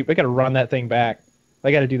got to run that thing back.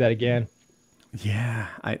 They got to do that again. Yeah,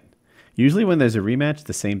 usually when there's a rematch,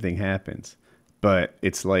 the same thing happens. But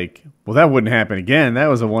it's like, well, that wouldn't happen again. That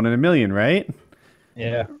was a 1 in a million, right?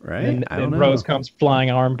 Yeah. Right. And then Rose comes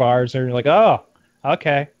flying arm bars, and you're like, oh,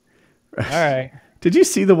 okay, all right. Did you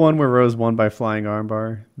see the one where Rose won by flying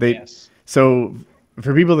armbar? Yes. So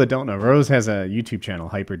for people that don't know, Rose has a YouTube channel,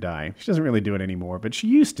 Hyper Die. She doesn't really do it anymore, but she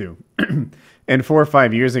used to. And 4 or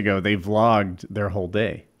 5 years ago, they vlogged their whole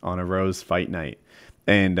day on a Rose fight night.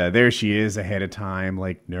 And there she is ahead of time,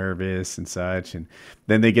 like nervous and such. And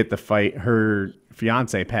then they get the fight. Her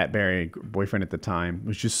fiance, Pat Barry, boyfriend at the time,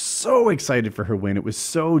 was just so excited for her win. It was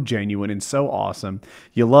so genuine and so awesome.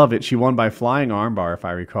 You love it. She won by flying armbar, if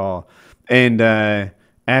I recall. And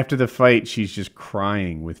after the fight, she's just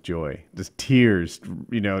crying with joy, just tears,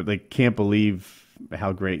 like can't believe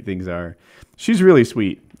how great things are. She's really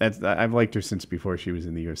sweet. I've liked her since before she was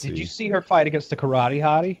in the UFC. Did you see her fight against the Karate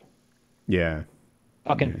Hottie? Yeah.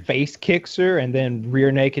 Fucking face kicks her and then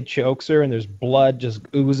rear naked chokes her, and there's blood just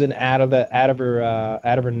oozing out of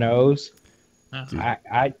her nose.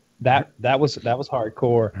 That was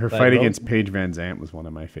hardcore. Her fight against Paige Van Zandt was one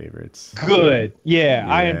of my favorites. Good, yeah,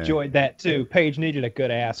 I enjoyed that too. Paige needed a good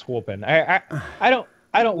ass whooping. I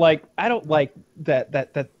don't like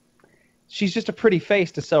that. She's just a pretty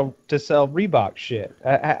face to sell Reebok shit.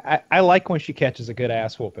 I like when she catches a good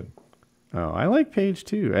ass whooping. Oh, I like Paige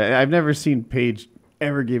too. I've never seen Paige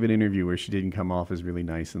ever give an interview where she didn't come off as really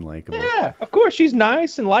nice and likable. Yeah, of course she's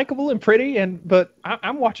nice and likable and pretty, but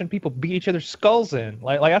I'm watching people beat each other's skulls in.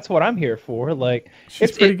 Like that's what I'm here for. Like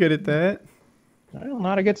she's pretty good at that. Well,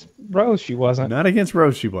 not against Rose, she wasn't. Not against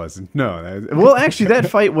Rose, she wasn't. No. Well, actually, that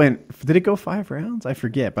fight went. Did it go 5 rounds? I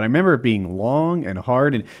forget, but I remember it being long and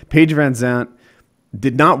hard. And Paige Van Zandt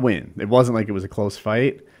did not win. It wasn't like it was a close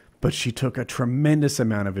fight, but she took a tremendous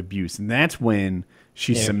amount of abuse, and that's when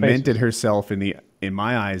she cemented herself in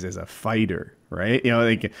my eyes as a fighter, right?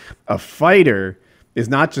 Like a fighter is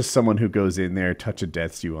not just someone who goes in there, touch of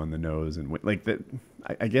deaths you on the nose, and like that.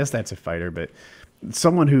 I guess that's a fighter, but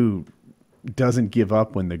someone who doesn't give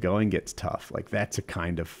up when the going gets tough, like that's a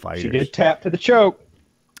kind of fighter. She did tap to the choke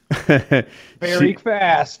very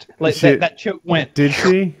fast. Like that choke went. Did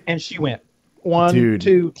she? And she went 1,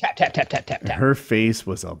 2, tap, tap, tap, tap, tap, tap. Her face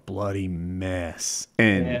was a bloody mess,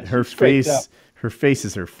 and her face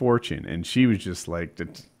is her fortune, and she was just like,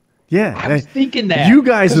 yeah. I was thinking that you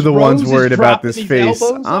guys are the ones worried about this face.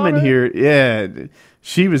 I'm in here. Yeah,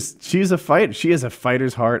 she's a fighter. She has a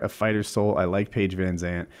fighter's heart, a fighter's soul. I like Paige Van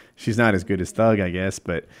Zandt. She's not as good as Thug, I guess,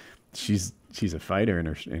 but she's a fighter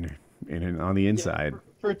on the inside.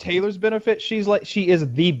 For Taylor's benefit, she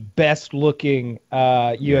is the best looking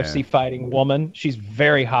UFC fighting woman. She's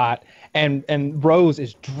very hot, and Rose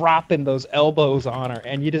is dropping those elbows on her,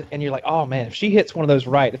 and you're like, oh man, if she hits one of those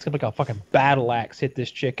right, it's gonna be like a fucking battle axe hit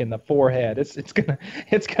this chick in the forehead. It's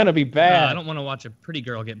gonna be bad. I don't want to watch a pretty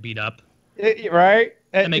girl get beat up. Right?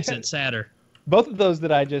 That makes it sadder. Both of those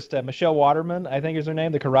that I just Michelle Waterman, I think is her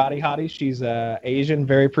name, the Karate Hottie. She's Asian,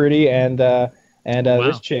 very pretty, and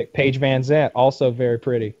this chick, Paige Van Zandt, also very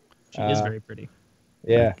pretty. She is very pretty.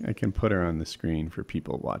 Yeah. I can put her on the screen for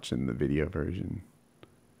people watching the video version.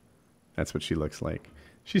 That's what she looks like.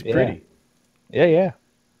 She's pretty. Yeah.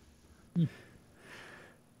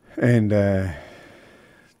 And,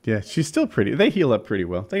 she's still pretty. They heal up pretty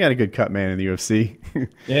well. They got a good cut man in the UFC.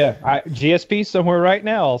 Yeah. GSP somewhere right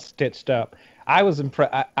now all stitched up. I was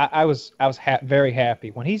impressed. I was very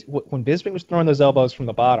happy when Bisping was throwing those elbows from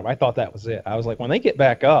the bottom. I thought that was it. I was like, when they get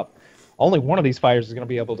back up, only one of these fighters is going to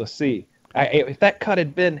be able to see. If that cut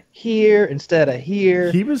had been here instead of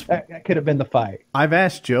here, that could have been the fight. I've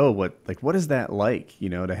asked Joe what is that like?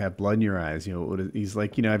 to have blood in your eyes. He's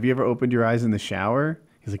like, have you ever opened your eyes in the shower?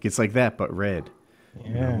 He's like, it's like that, but red. Yeah.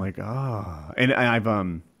 And I'm like,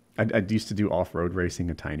 and I used to do off-road racing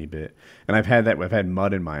a tiny bit, and I've had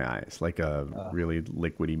mud in my eyes, like a really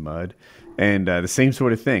liquidy mud, and the same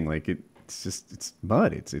sort of thing. Like it's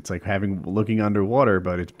mud. It's like looking underwater,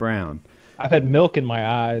 but it's brown. I've had milk in my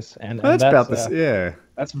eyes, and that's about this. Yeah,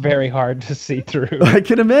 that's very hard to see through. I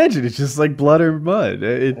can imagine. It's just like blood or mud.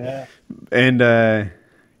 And so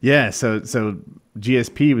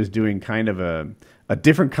GSP was doing kind of a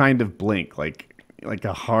different kind of blink, like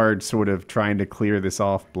a hard sort of trying to clear this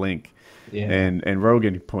off blink. Yeah. And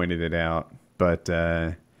Rogan pointed it out, but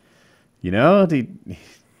he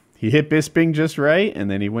hit Bisping just right, and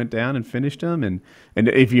then he went down and finished him. And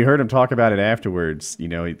if you heard him talk about it afterwards,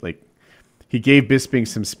 he gave Bisping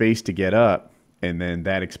some space to get up, and then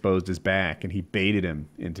that exposed his back, and he baited him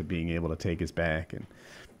into being able to take his back. And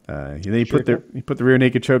then he put the rear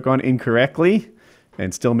naked choke on incorrectly,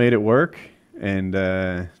 and still made it work. And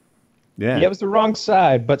it was the wrong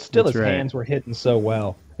side, but still his hands were hitting so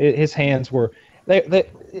well. His hands were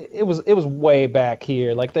it was way back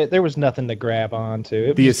here. Like there was nothing to grab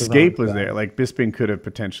onto. The escape was there. Like Bisping could have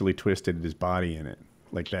potentially twisted his body in it.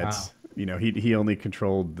 Like that's he only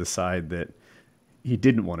controlled the side that he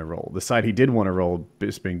didn't want to roll. The side he did want to roll,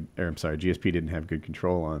 GSP didn't have good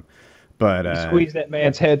control on. But he squeezed that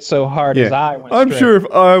man's head so hard his eye went I'm sure if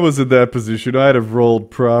I was in that position, I'd have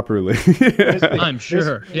rolled properly. I'm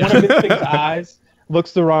sure. One of Bisping's eyes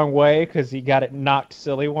looks the wrong way because he got it knocked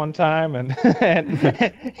silly one time, and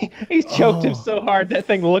he choked him so hard that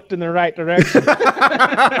thing looked in the right direction.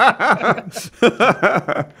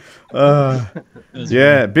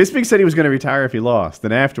 Bisping said he was going to retire if he lost.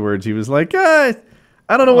 Then afterwards, he was like, I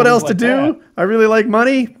don't know what else to do. I really like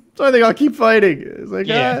money. So I think I'll keep fighting. It's like,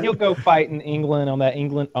 he'll go fight in England on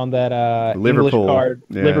that Liverpool card,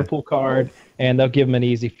 Liverpool card, and they'll give him an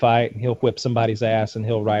easy fight, and he'll whip somebody's ass, and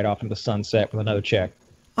he'll ride off into the sunset with another check.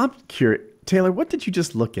 I'm curious, Taylor. What did you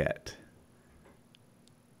just look at?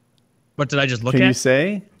 What did I just look at? Can you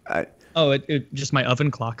say? It just my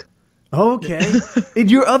oven clock. Okay. In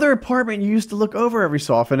your other apartment, you used to look over every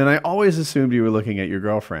so often, and I always assumed you were looking at your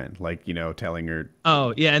girlfriend, like telling her.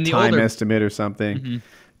 Oh yeah, and the time estimate or something. Mm-hmm.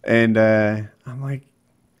 And I'm like,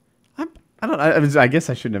 I don't. I guess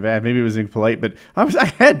I shouldn't have asked. Maybe it was impolite, but I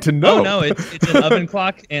had to know. Oh no, it's an oven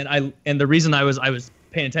clock, and the reason I was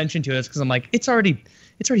paying attention to it is because I'm like, it's already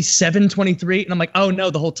 7:23, and I'm like, oh no,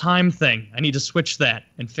 the whole time thing. I need to switch that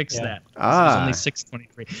and fix that. It's only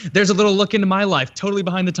 6:23. There's a little look into my life, totally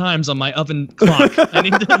behind the times on my oven clock. I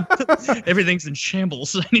need to. Everything's in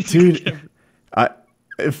shambles. I need to.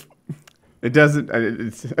 If it doesn't,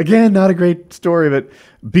 it's again not a great story, but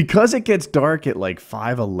because it gets dark at like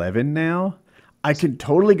 5:11 now, I could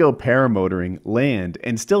totally go paramotoring, land,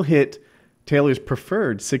 and still hit Taylor's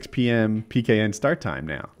preferred 6 p.m. PKN start time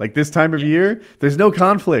now. Like this time of year, there's no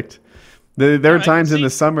conflict. There are times in the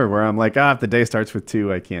summer where I'm like, if the day starts with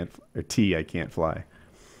I can't fly.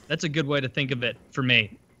 That's a good way to think of it for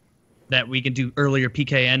me, that we can do earlier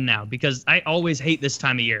PKN now, because I always hate this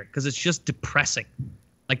time of year because it's just depressing.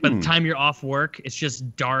 Like by the time you're off work, it's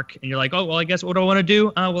just dark, and you're like, oh, well, I guess what do I want to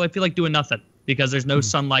do? I feel like doing nothing because there's no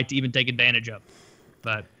sunlight to even take advantage of.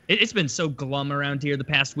 But it's been so glum around here the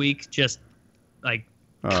past week, just like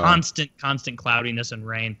constant cloudiness and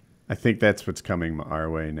rain. I think that's what's coming our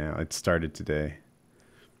way now. It started today.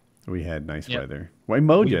 We had nice weather. We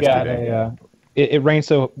mowed yesterday. It rained,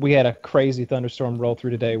 so we had a crazy thunderstorm roll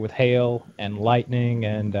through today with hail and lightning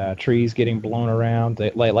and trees getting blown around.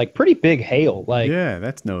 Like pretty big hail.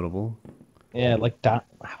 That's notable. Yeah,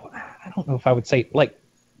 I don't know if I would say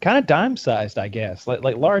kind of dime sized, I guess.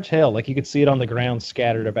 Like large hail. Like you could see it on the ground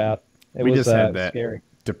scattered about. We just had that scary,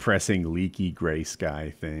 depressing, leaky gray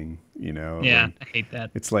sky thing. Yeah, I hate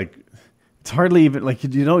that. It's like it's hardly even like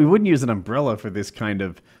you wouldn't use an umbrella for this kind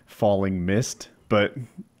of falling mist, but.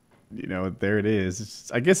 There it is.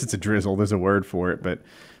 I guess it's a drizzle. There's a word for it, but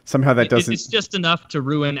somehow that doesn't. It's just enough to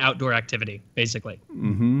ruin outdoor activity, basically.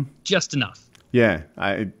 Mm-hmm. Just enough. Yeah,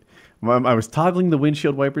 I was toggling the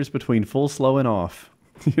windshield wipers between full, slow, and off.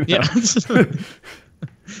 Yeah.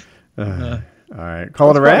 All right,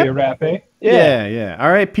 call it a wrap. A wrap, eh? Yeah. All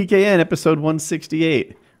right, PKN episode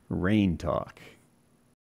 168, Rain Talk.